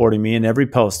they're supporting me, and every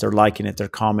post they're liking it, they're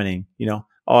commenting, "Oh,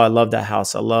 I love that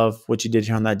house. I love what you did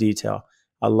here on that detail.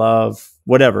 I love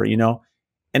whatever,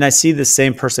 And I see the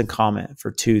same person comment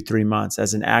for 2-3 months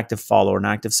as an active follower, an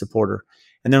active supporter.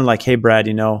 And they're like, "Hey, Brad,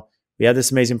 we have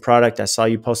this amazing product. I saw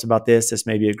you post about this. This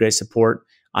may be a great support."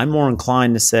 I'm more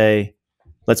inclined to say,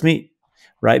 "Let's meet,"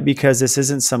 right? Because this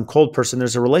isn't some cold person.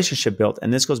 There's a relationship built.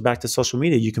 And this goes back to social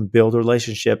media. You can build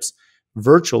relationships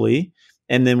virtually.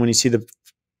 And then when you see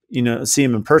see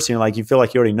them in person, you feel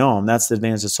like you already know them. That's the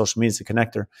advantage of social media, as a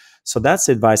connector. So that's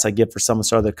the advice I give for someone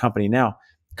starting their company now.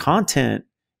 Content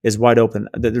is wide open.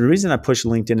 The reason I push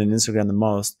LinkedIn and Instagram the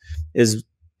most is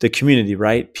the community,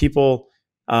 right? People,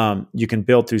 you can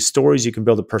build through stories. You can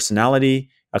build a personality,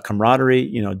 a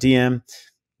camaraderie, DM.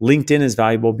 LinkedIn is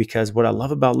valuable because what I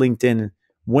love about LinkedIn,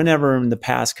 whenever in the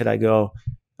past could I go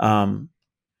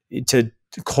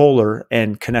to Kohler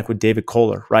and connect with David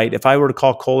Kohler, right? If I were to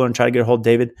call Kohler and try to get a hold of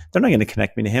David, they're not going to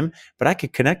connect me to him, but I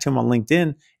could connect to him on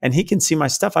LinkedIn and he can see my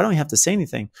stuff. I don't even have to say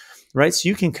anything, right? So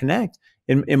you can connect.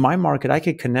 In my market, I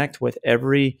could connect with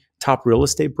every top real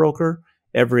estate broker,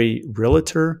 every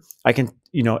realtor. I can,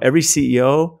 every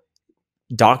CEO,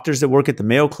 doctors that work at the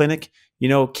Mayo Clinic,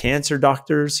 cancer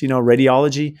doctors,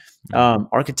 radiology,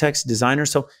 architects,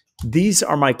 designers. So these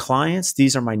are my clients.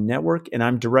 These are my network, and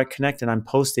I'm direct connect and I'm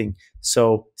posting.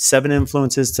 So 7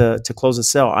 influences to close a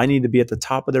sale. I need to be at the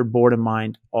top of their board and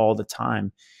mind all the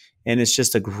time. And it's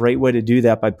just a great way to do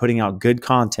that by putting out good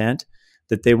content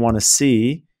that they want to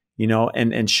see,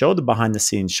 and show the behind the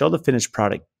scenes, show the finished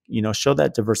product, show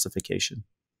that diversification.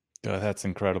 Oh, that's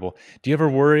incredible. Do you ever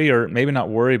worry, or maybe not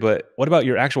worry, but what about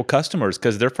your actual customers?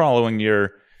 Because they're following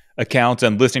your accounts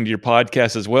and listening to your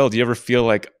podcast as well. Do you ever feel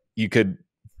like you could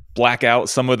black out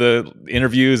some of the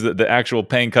interviews that the actual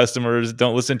paying customers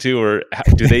don't listen to, or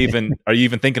do they even, are you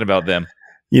even thinking about them?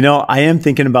 I am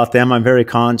thinking about them. I'm very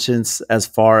conscious as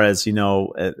far as,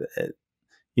 how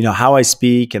I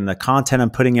speak and the content I'm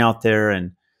putting out there.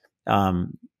 And,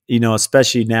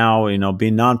 especially now,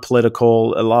 being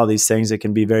non-political, a lot of these things that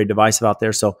can be very divisive out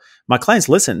there. So my clients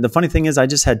listen. The funny thing is I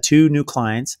just had 2 new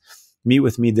clients meet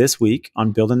with me this week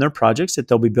on building their projects that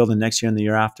they'll be building next year and the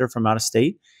year after from out of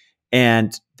state.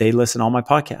 and they listen to all my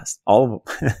podcasts, all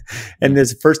of them. And this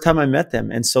is the first time I met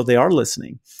them. And so they are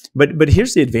listening. But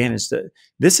here's the advantage that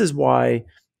this is why,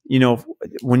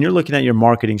 when you're looking at your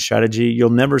marketing strategy, you'll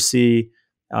never see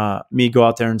me go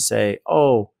out there and say,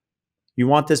 oh, you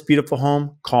want this beautiful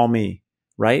home? Call me,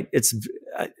 right?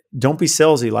 Don't be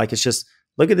salesy. Like, it's just,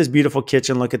 look at this beautiful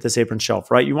kitchen, look at this apron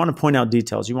shelf, right? You want to point out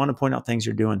details. You want to point out things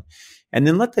you're doing. And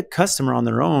then let the customer on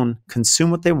their own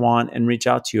consume what they want and reach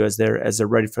out to you as they're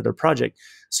ready for their project.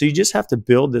 So you just have to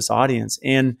build this audience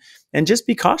and just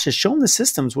be cautious. Show them the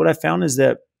systems. What I found is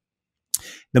that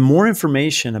the more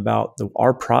information about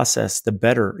our process, the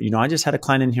better. I just had a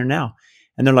client in here now,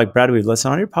 and they're like, Brad, we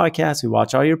listen on your podcast. We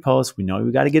watch all your posts. We know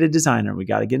we got to get a designer. We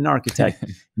got to get an architect,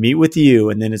 meet with you.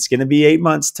 And then it's going to be 8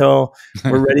 months till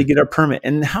we're ready to get our permit.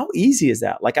 And how easy is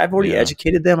that? Like, I've already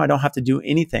educated them. I don't have to do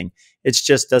anything. It's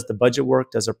just, does the budget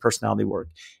work? Does our personality work?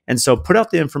 And so put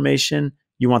out the information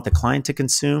you want the client to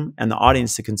consume and the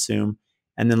audience to consume,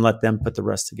 and then let them put the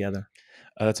rest together.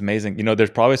 That's amazing. There's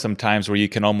probably some times where you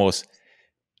can almost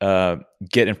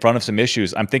get in front of some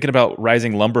issues. I'm thinking about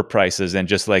rising lumber prices and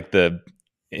just like the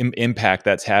impact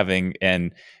that's having.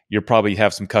 And you probably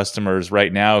have some customers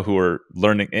right now who are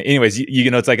learning. Anyways,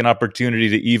 it's like an opportunity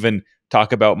to even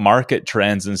talk about market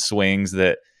trends and swings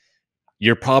that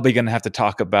you're probably going to have to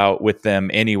talk about with them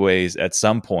anyways at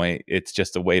some point. It's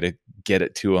just a way to get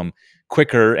it to them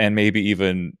quicker and maybe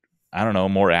even, I don't know,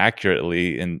 more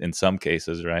accurately in some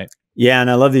cases, right? Yeah,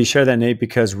 and I love that you share that, Nate,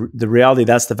 because the reality,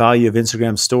 that's the value of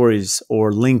Instagram stories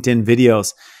or LinkedIn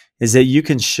videos, is that you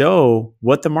can show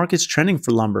what the market's trending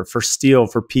for lumber, for steel,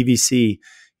 for PVC.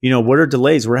 What are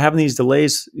delays? We're having these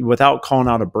delays without calling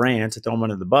out a brand to throw them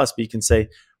under the bus, but you can say,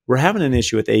 we're having an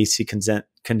issue with AC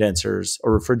condensers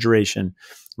or refrigeration,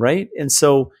 right? And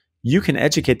so you can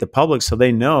educate the public so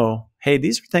they know, hey,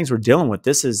 these are things we're dealing with.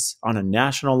 This is on a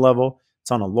national level.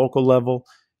 It's on a local level.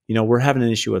 We're having an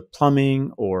issue with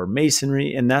plumbing or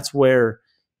masonry. And that's where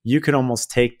you can almost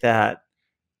take that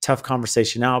tough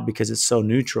conversation out because it's so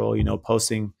neutral,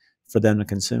 posting for them to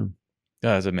consume.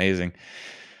 That's amazing.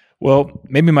 Well,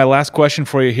 maybe my last question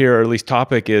for you here, or at least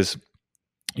topic, is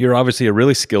you're obviously a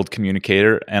really skilled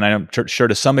communicator. And I'm sure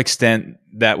to some extent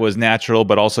that was natural,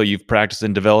 but also you've practiced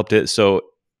and developed it. So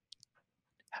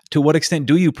to what extent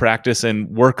do you practice and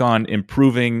work on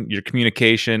improving your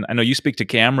communication? I know you speak to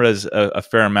cameras a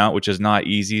fair amount, which is not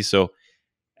easy. So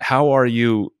how are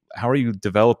you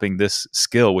developing this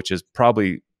skill, which is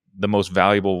probably the most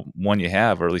valuable one you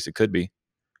have, or at least it could be?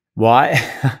 Well,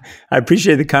 I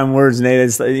appreciate the kind words, Nate.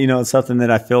 It's, it's something that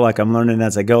I feel like I'm learning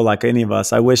as I go, like any of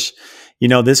us. I wish,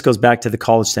 this goes back to the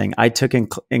college thing. I took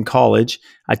in college,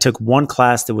 I took one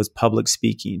class that was public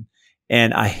speaking,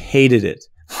 and I hated it.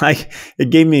 Like, it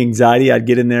gave me anxiety. I'd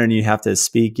get in there and you have to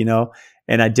speak,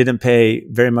 and I didn't pay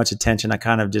very much attention. I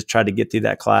kind of just tried to get through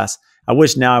that class. I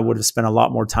wish now I would have spent a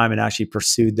lot more time and actually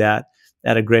pursued that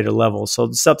at a greater level. So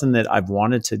it's something that I've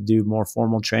wanted to do more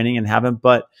formal training and haven't.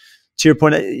 But to your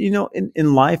point,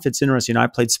 in life, it's interesting. I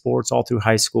played sports all through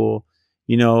high school,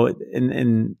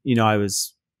 and I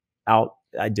was out,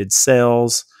 I did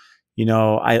sales,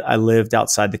 I lived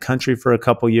outside the country for a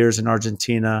couple years in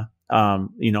Argentina.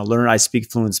 I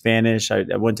speak fluent Spanish. I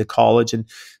went to college. And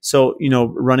so,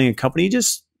 running a company, you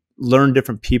just learn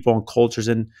different people and cultures.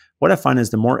 And what I find is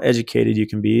the more educated you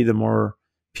can be, the more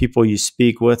people you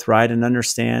speak with, right, and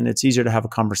understand, it's easier to have a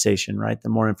conversation, right? The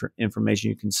more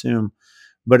information you consume.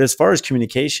 But as far as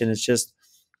communication, it's just,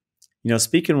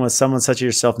 speaking with someone such as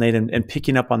yourself, Nate, and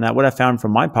picking up on that. What I found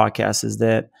from my podcast is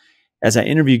that as I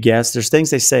interview guests, there's things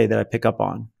they say that I pick up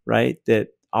on, right, that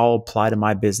I'll apply to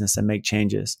my business and make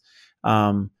changes.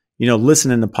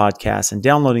 Listening to podcasts and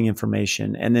downloading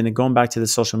information. And then going back to the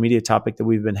social media topic that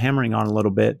we've been hammering on a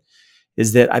little bit,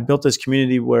 is that I built this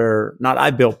community where, not I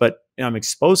built, but I'm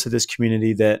exposed to this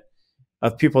community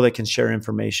of people that can share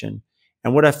information.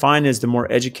 And what I find is the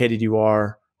more educated you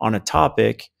are on a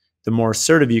topic, the more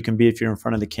assertive you can be if you're in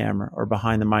front of the camera or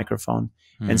behind the microphone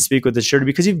and speak with assurity,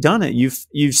 because you've done it.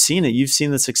 You've seen it. You've seen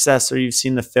the success or you've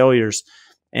seen the failures,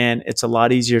 and it's a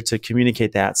lot easier to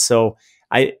communicate that. So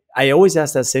I always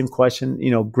ask that same question.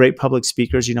 Great public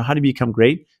speakers, how to become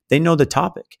great? They know the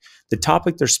topic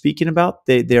they're speaking about.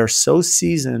 They are so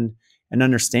seasoned and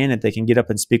understand it. They can get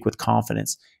up and speak with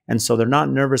confidence. And so they're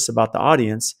not nervous about the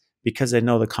audience because they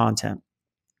know the content.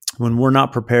 When we're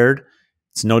not prepared,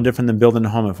 it's no different than building a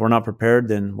home. If we're not prepared,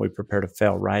 then we prepare to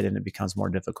fail, right? And it becomes more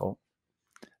difficult.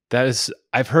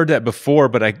 I've heard that before,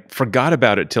 but I forgot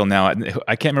about it till now.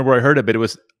 I can't remember where I heard it, but it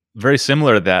was very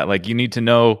similar to that. Like, you need to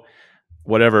know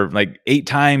whatever, like 8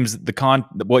 times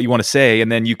what you want to say,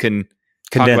 and then you can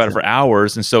talk about it for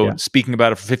hours. And so speaking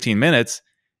about it for 15 minutes,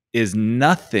 is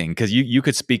nothing, because you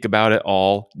could speak about it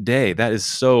all day. That is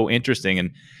so interesting.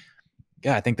 And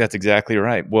yeah, I think that's exactly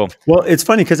right. Well, it's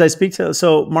funny because I speak to,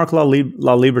 so Mark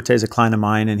Liberté is a client of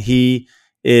mine, and he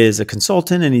is a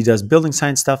consultant and he does building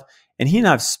science stuff. And he and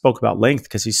I have spoke about length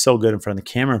because he's so good in front of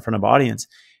the camera, in front of audience.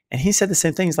 And he said the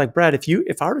same thing. He's like, Brad,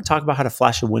 if I were to talk about how to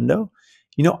flash a window,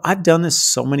 I've done this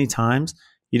so many times.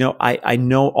 I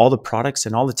know all the products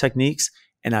and all the techniques,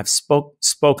 and I've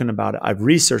spoken about it. I've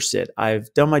researched it.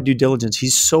 I've done my due diligence.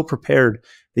 He's so prepared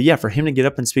that, yeah, for him to get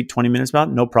up and speak 20 minutes about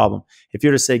it, no problem. If you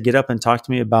were to say, get up and talk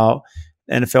to me about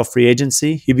NFL free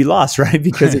agency, he'd be lost, right?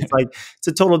 Because it's like, it's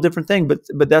a total different thing.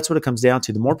 But that's what it comes down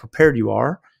to. The more prepared you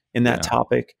are in that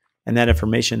topic and that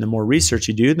information, the more research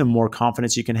you do, the more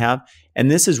confidence you can have. And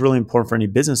this is really important for any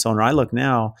business owner. I look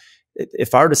now,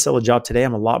 if I were to sell a job today,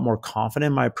 I'm a lot more confident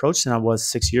in my approach than I was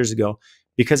 6 years ago,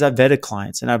 because I've vetted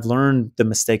clients and I've learned the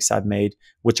mistakes I've made,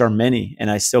 which are many,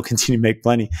 and I still continue to make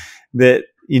plenty. That,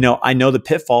 I know the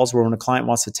pitfalls where when a client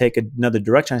wants to take another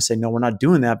direction, I say, no, we're not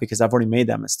doing that because I've already made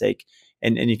that mistake.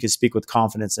 And you can speak with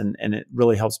confidence, and it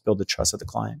really helps build the trust of the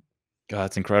client. God,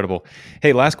 that's incredible.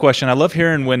 Hey, last question. I love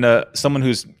hearing when someone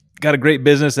who's got a great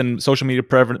business and social media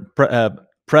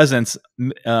presence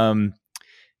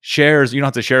shares. You don't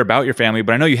have to share about your family,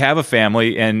 but I know you have a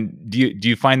family. And do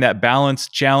you find that balance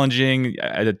challenging?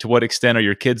 To what extent are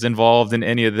your kids involved in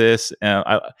any of this?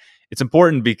 It's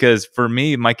important because for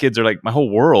me, my kids are like my whole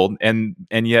world, and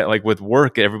yet, like with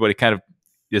work, everybody kind of,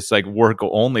 it's like work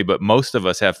only. But most of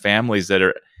us have families that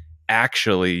are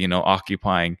actually,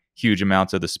 occupying huge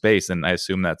amounts of the space, and I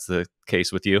assume that's the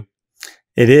case with you.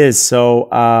 It is. So,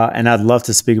 and I'd love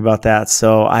to speak about that.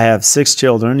 So I have 6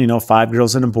 children, 5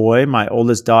 girls and a boy. My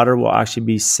oldest daughter will actually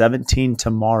be 17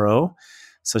 tomorrow.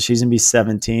 So she's going to be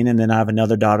 17. And then I have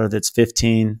another daughter that's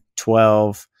 15,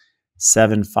 12,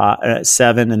 7,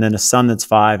 and then a son that's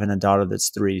 5 and a daughter that's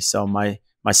 3. So my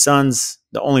son's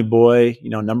the only boy,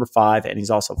 number 5, and he's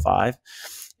also 5.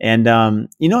 And,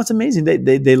 it's amazing.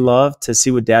 They love to see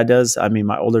what dad does. I mean,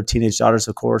 my older teenage daughters,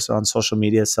 of course, are on social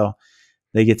media. So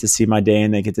they get to see my day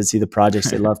and they get to see the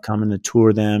projects. They love coming to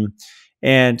tour them.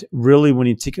 And really, when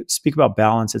you speak about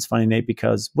balance, it's funny, Nate,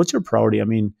 because what's your priority? I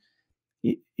mean,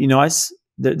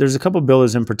 there's a couple of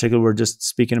builders in particular, we're just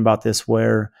speaking about this,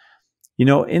 where,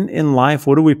 in life,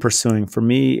 what are we pursuing? For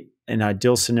me, an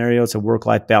ideal scenario, it's a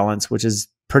work-life balance, which is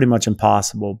pretty much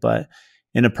impossible. But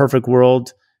in a perfect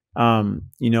world,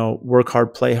 work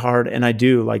hard, play hard. And I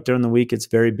do, like during the week, it's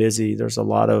very busy. There's a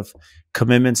lot of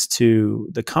commitments to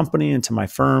the company and to my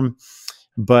firm.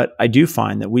 But I do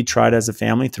find that we try it as a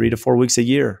family 3 to 4 weeks a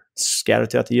year,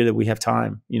 scattered throughout the year, that we have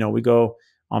time. We go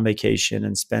on vacation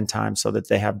and spend time so that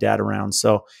they have dad around.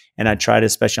 So, and I try to,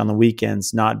 especially on the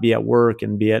weekends, not be at work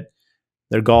and be at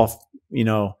their golf,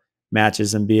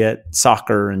 matches, and be at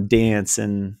soccer and dance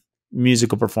and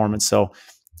musical performance. So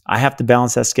I have to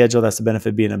balance that schedule. That's the benefit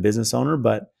of being a business owner,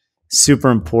 but super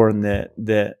important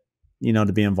that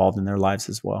to be involved in their lives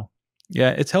as well.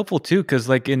 Yeah, it's helpful too, because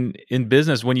like in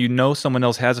business, when someone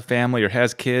else has a family or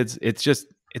has kids, it's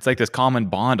like this common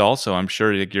bond. Also, I'm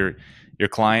sure like your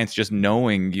clients, just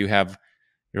knowing you're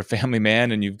a family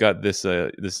man and you've got these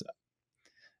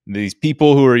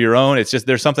people who are your own. It's just,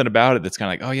 there's something about it that's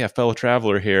kind of like, oh yeah, fellow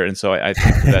traveler here. And so I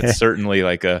think that's certainly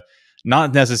like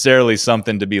not necessarily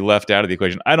something to be left out of the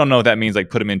equation. I don't know if that means like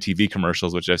put them in TV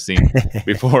commercials, which I've seen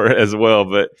before as well,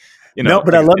 but no,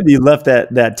 but I love that you left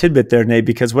that tidbit there, Nate,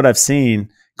 because what I've seen,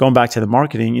 going back to the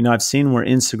marketing, I've seen where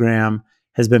Instagram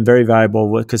has been very valuable,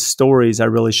 because stories, I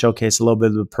really showcase a little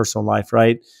bit of the personal life,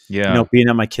 right? Yeah. Being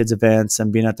at my kids' events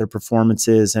and being at their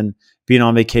performances and being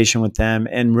on vacation with them.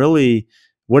 And really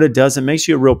what it does, it makes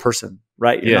you a real person,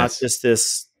 right? You're not just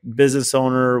this business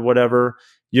owner or whatever.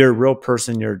 You're a real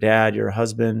person. You're a dad, you're a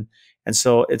husband. And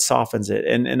so it softens it.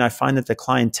 And I find that the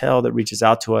clientele that reaches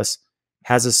out to us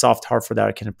has a soft heart for that.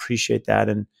 I can appreciate that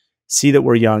and see that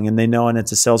we're young, and they know, and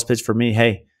it's a sales pitch for me.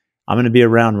 Hey, I'm going to be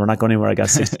around. We're not going anywhere. I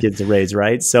got 6 kids to raise,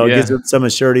 right? So it gives them some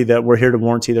assurity that we're here to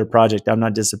warranty their project. I'm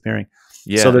not disappearing.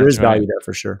 Yeah, so there is value there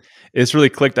for sure. It's really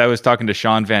clicked. I was talking to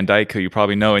Sean Van Dyke, who you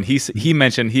probably know, and he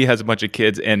mentioned he has a bunch of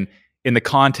kids, and in the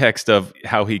context of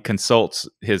how he consults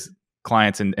his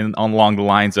clients and along the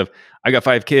lines of, I got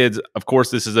 5 kids. Of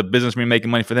course, this is a business for me, making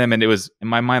money for them. And it was in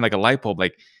my mind like a light bulb.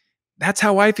 Like, that's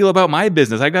how I feel about my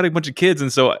business. I got a bunch of kids,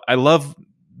 and so I love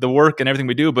the work and everything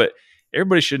we do, but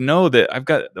everybody should know that I've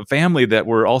got a family that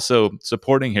we're also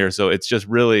supporting here. So it's just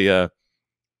really,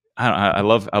 I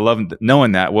love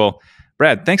knowing that. Well,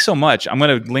 Brad, thanks so much. I'm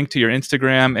going to link to your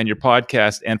Instagram and your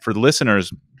podcast. And for the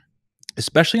listeners,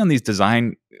 especially on these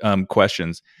design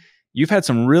questions, you've had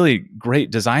some really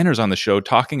great designers on the show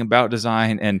talking about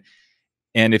design. And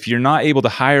And if you're not able to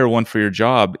hire one for your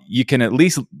job, you can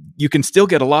still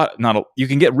get you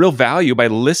can get real value by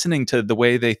listening to the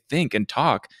way they think and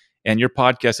talk. And your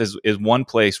podcast is one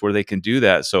place where they can do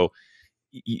that. So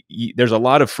there's a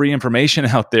lot of free information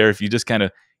out there if you just kind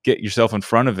of get yourself in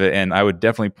front of it. And I would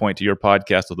definitely point to your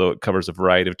podcast, although it covers a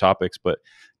variety of topics. But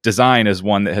design is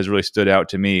one that has really stood out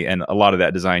to me. And a lot of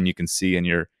that design you can see in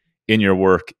your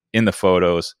work, in the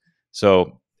photos.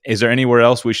 So is there anywhere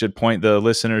else we should point the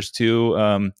listeners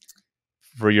to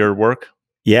for your work?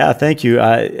 Yeah, thank you.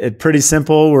 Pretty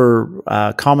simple. We're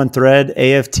common thread,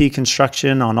 AFT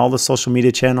Construction on all the social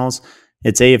media channels.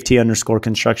 It's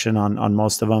AFT_construction on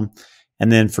most of them.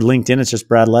 And then for LinkedIn, it's just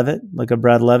Brad Leavitt. Look up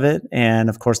Brad Leavitt. And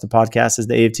of course, the podcast is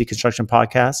the AFT Construction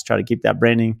Podcast. Try to keep that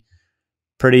branding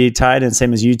pretty tight. And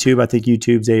same as YouTube. I think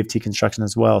YouTube's AFT Construction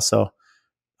as well. So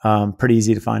pretty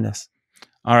easy to find us.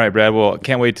 All right, Brad. Well,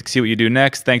 can't wait to see what you do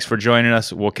next. Thanks for joining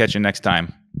us. We'll catch you next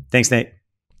time. Thanks, Nate.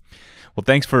 Well,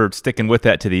 thanks for sticking with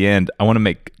that to the end. I want to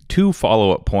make 2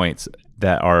 follow-up points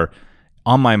that are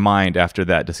on my mind after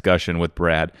that discussion with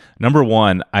Brad. Number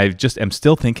one, I'm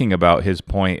still thinking about his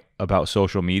point about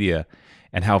social media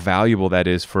and how valuable that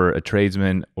is for a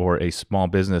tradesman or a small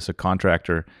business, a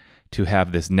contractor, to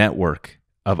have this network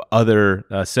of other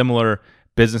similar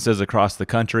businesses across the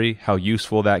country, how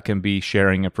useful that can be,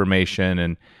 sharing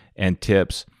information and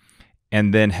tips,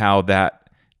 and then how that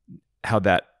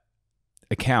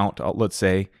account, let's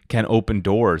say, can open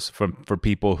doors for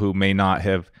people who may not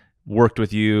have worked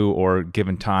with you or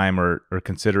given time or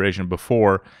consideration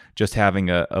before. Just having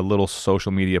a little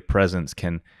social media presence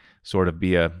can sort of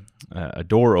be a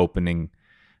door opening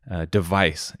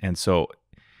device. And so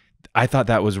I thought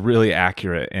that was really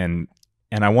accurate. And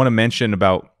I want to mention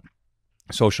about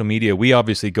social media. We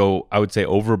obviously go, I would say,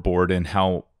 overboard in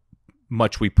how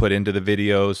much we put into the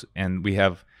videos, and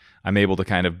I'm able to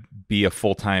kind of be a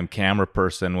full-time camera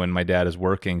person when my dad is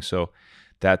working. So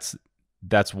that's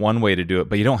one way to do it,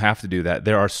 but you don't have to do that.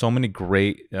 There are so many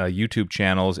great YouTube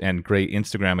channels and great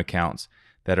Instagram accounts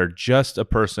that are just a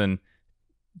person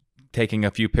taking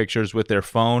a few pictures with their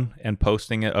phone and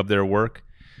posting it of their work,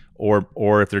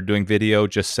 or if they're doing video,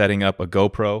 just setting up a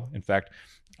GoPro. In fact,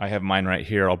 I have mine right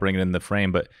here. I'll bring it in the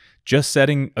frame, but just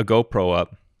setting a GoPro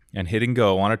up and hitting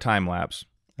go on a time lapse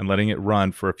and letting it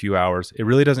run for a few hours. It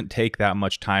really doesn't take that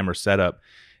much time or setup.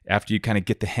 After you kind of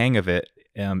get the hang of it,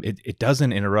 it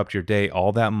doesn't interrupt your day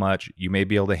all that much. You may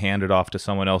be able to hand it off to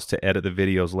someone else to edit the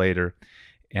videos later,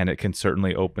 and it can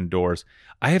certainly open doors.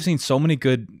 I have seen so many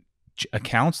good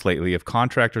accounts lately of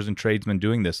contractors and tradesmen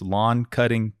doing this. Lawn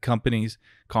cutting companies,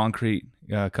 concrete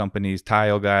companies,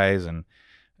 tile guys, and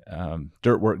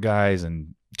dirt work guys,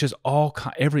 and just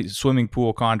every swimming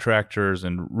pool contractors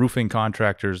and roofing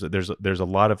contractors. There's a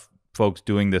lot of folks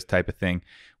doing this type of thing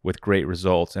with great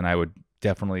results, and I would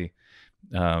definitely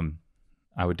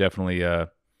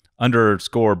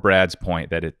underscore Brad's point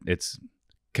that it's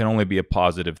can only be a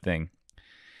positive thing.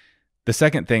 The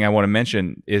second thing I want to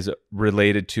mention is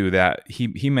related to that.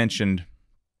 He mentioned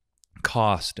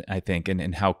cost, I think,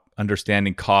 and how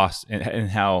understanding cost and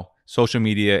how social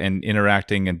media and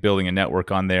interacting and building a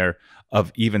network on there of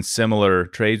even similar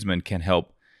tradesmen can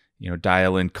help,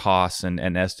 dial in costs and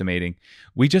estimating.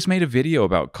 We just made a video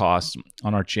about costs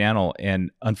on our channel,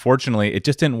 and unfortunately, it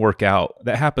just didn't work out.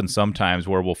 That happens sometimes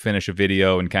where we'll finish a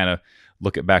video and kind of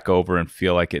look it back over and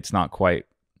feel like it's not quite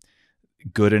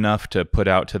good enough to put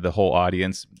out to the whole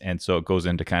audience, and so it goes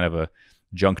into kind of a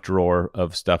junk drawer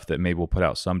of stuff that maybe we'll put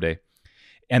out someday.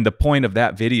 And the point of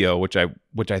that video, which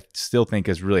I still think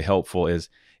is really helpful, is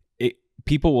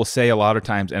people will say a lot of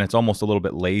times, and it's almost a little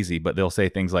bit lazy, but they'll say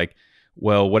things like,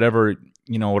 well, whatever,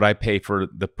 what I pay for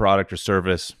the product or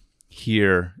service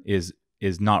here is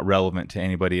not relevant to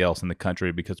anybody else in the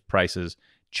country because prices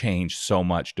change so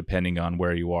much depending on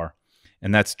where you are.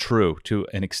 And that's true to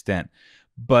an extent.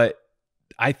 But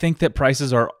I think that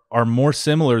prices are more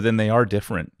similar than they are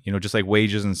different. Just like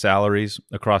wages and salaries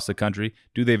across the country.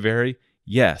 Do they vary?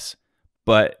 Yes.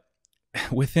 But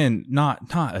within not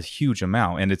a huge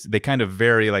amount. And they kind of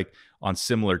vary like on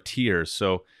similar tiers.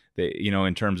 So they,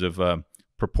 in terms of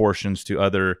proportions to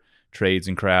other trades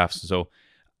and crafts. So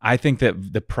I think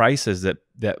that the prices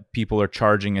that people are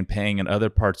charging and paying in other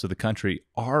parts of the country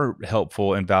are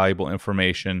helpful and valuable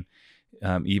information,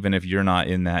 even if you're not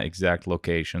in that exact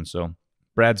location. So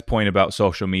Brad's point about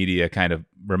social media kind of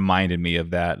reminded me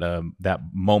of that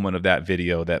moment of that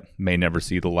video that may never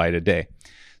see the light of day.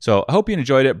 So I hope you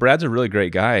enjoyed it. Brad's a really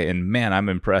great guy, and man, I'm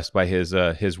impressed by his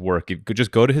work. You could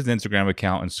just go to his Instagram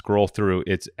account and scroll through.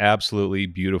 It's absolutely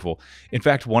beautiful. In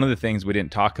fact, one of the things we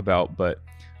didn't talk about, but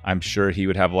I'm sure he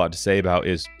would have a lot to say about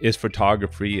is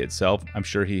photography itself. I'm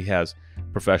sure he has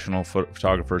professional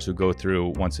photographers who go through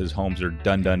once his homes are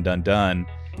done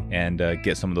and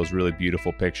get some of those really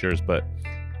beautiful pictures. But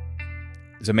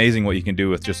it's amazing what you can do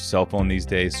with just a cell phone these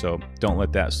days. So don't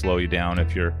let that slow you down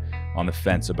if you're on the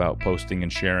fence about posting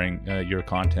and sharing your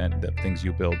content, the things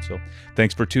you build. So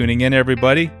thanks for tuning in,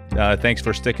 everybody. Thanks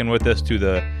for sticking with us to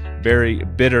the very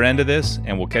bitter end of this,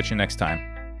 and we'll catch you next time.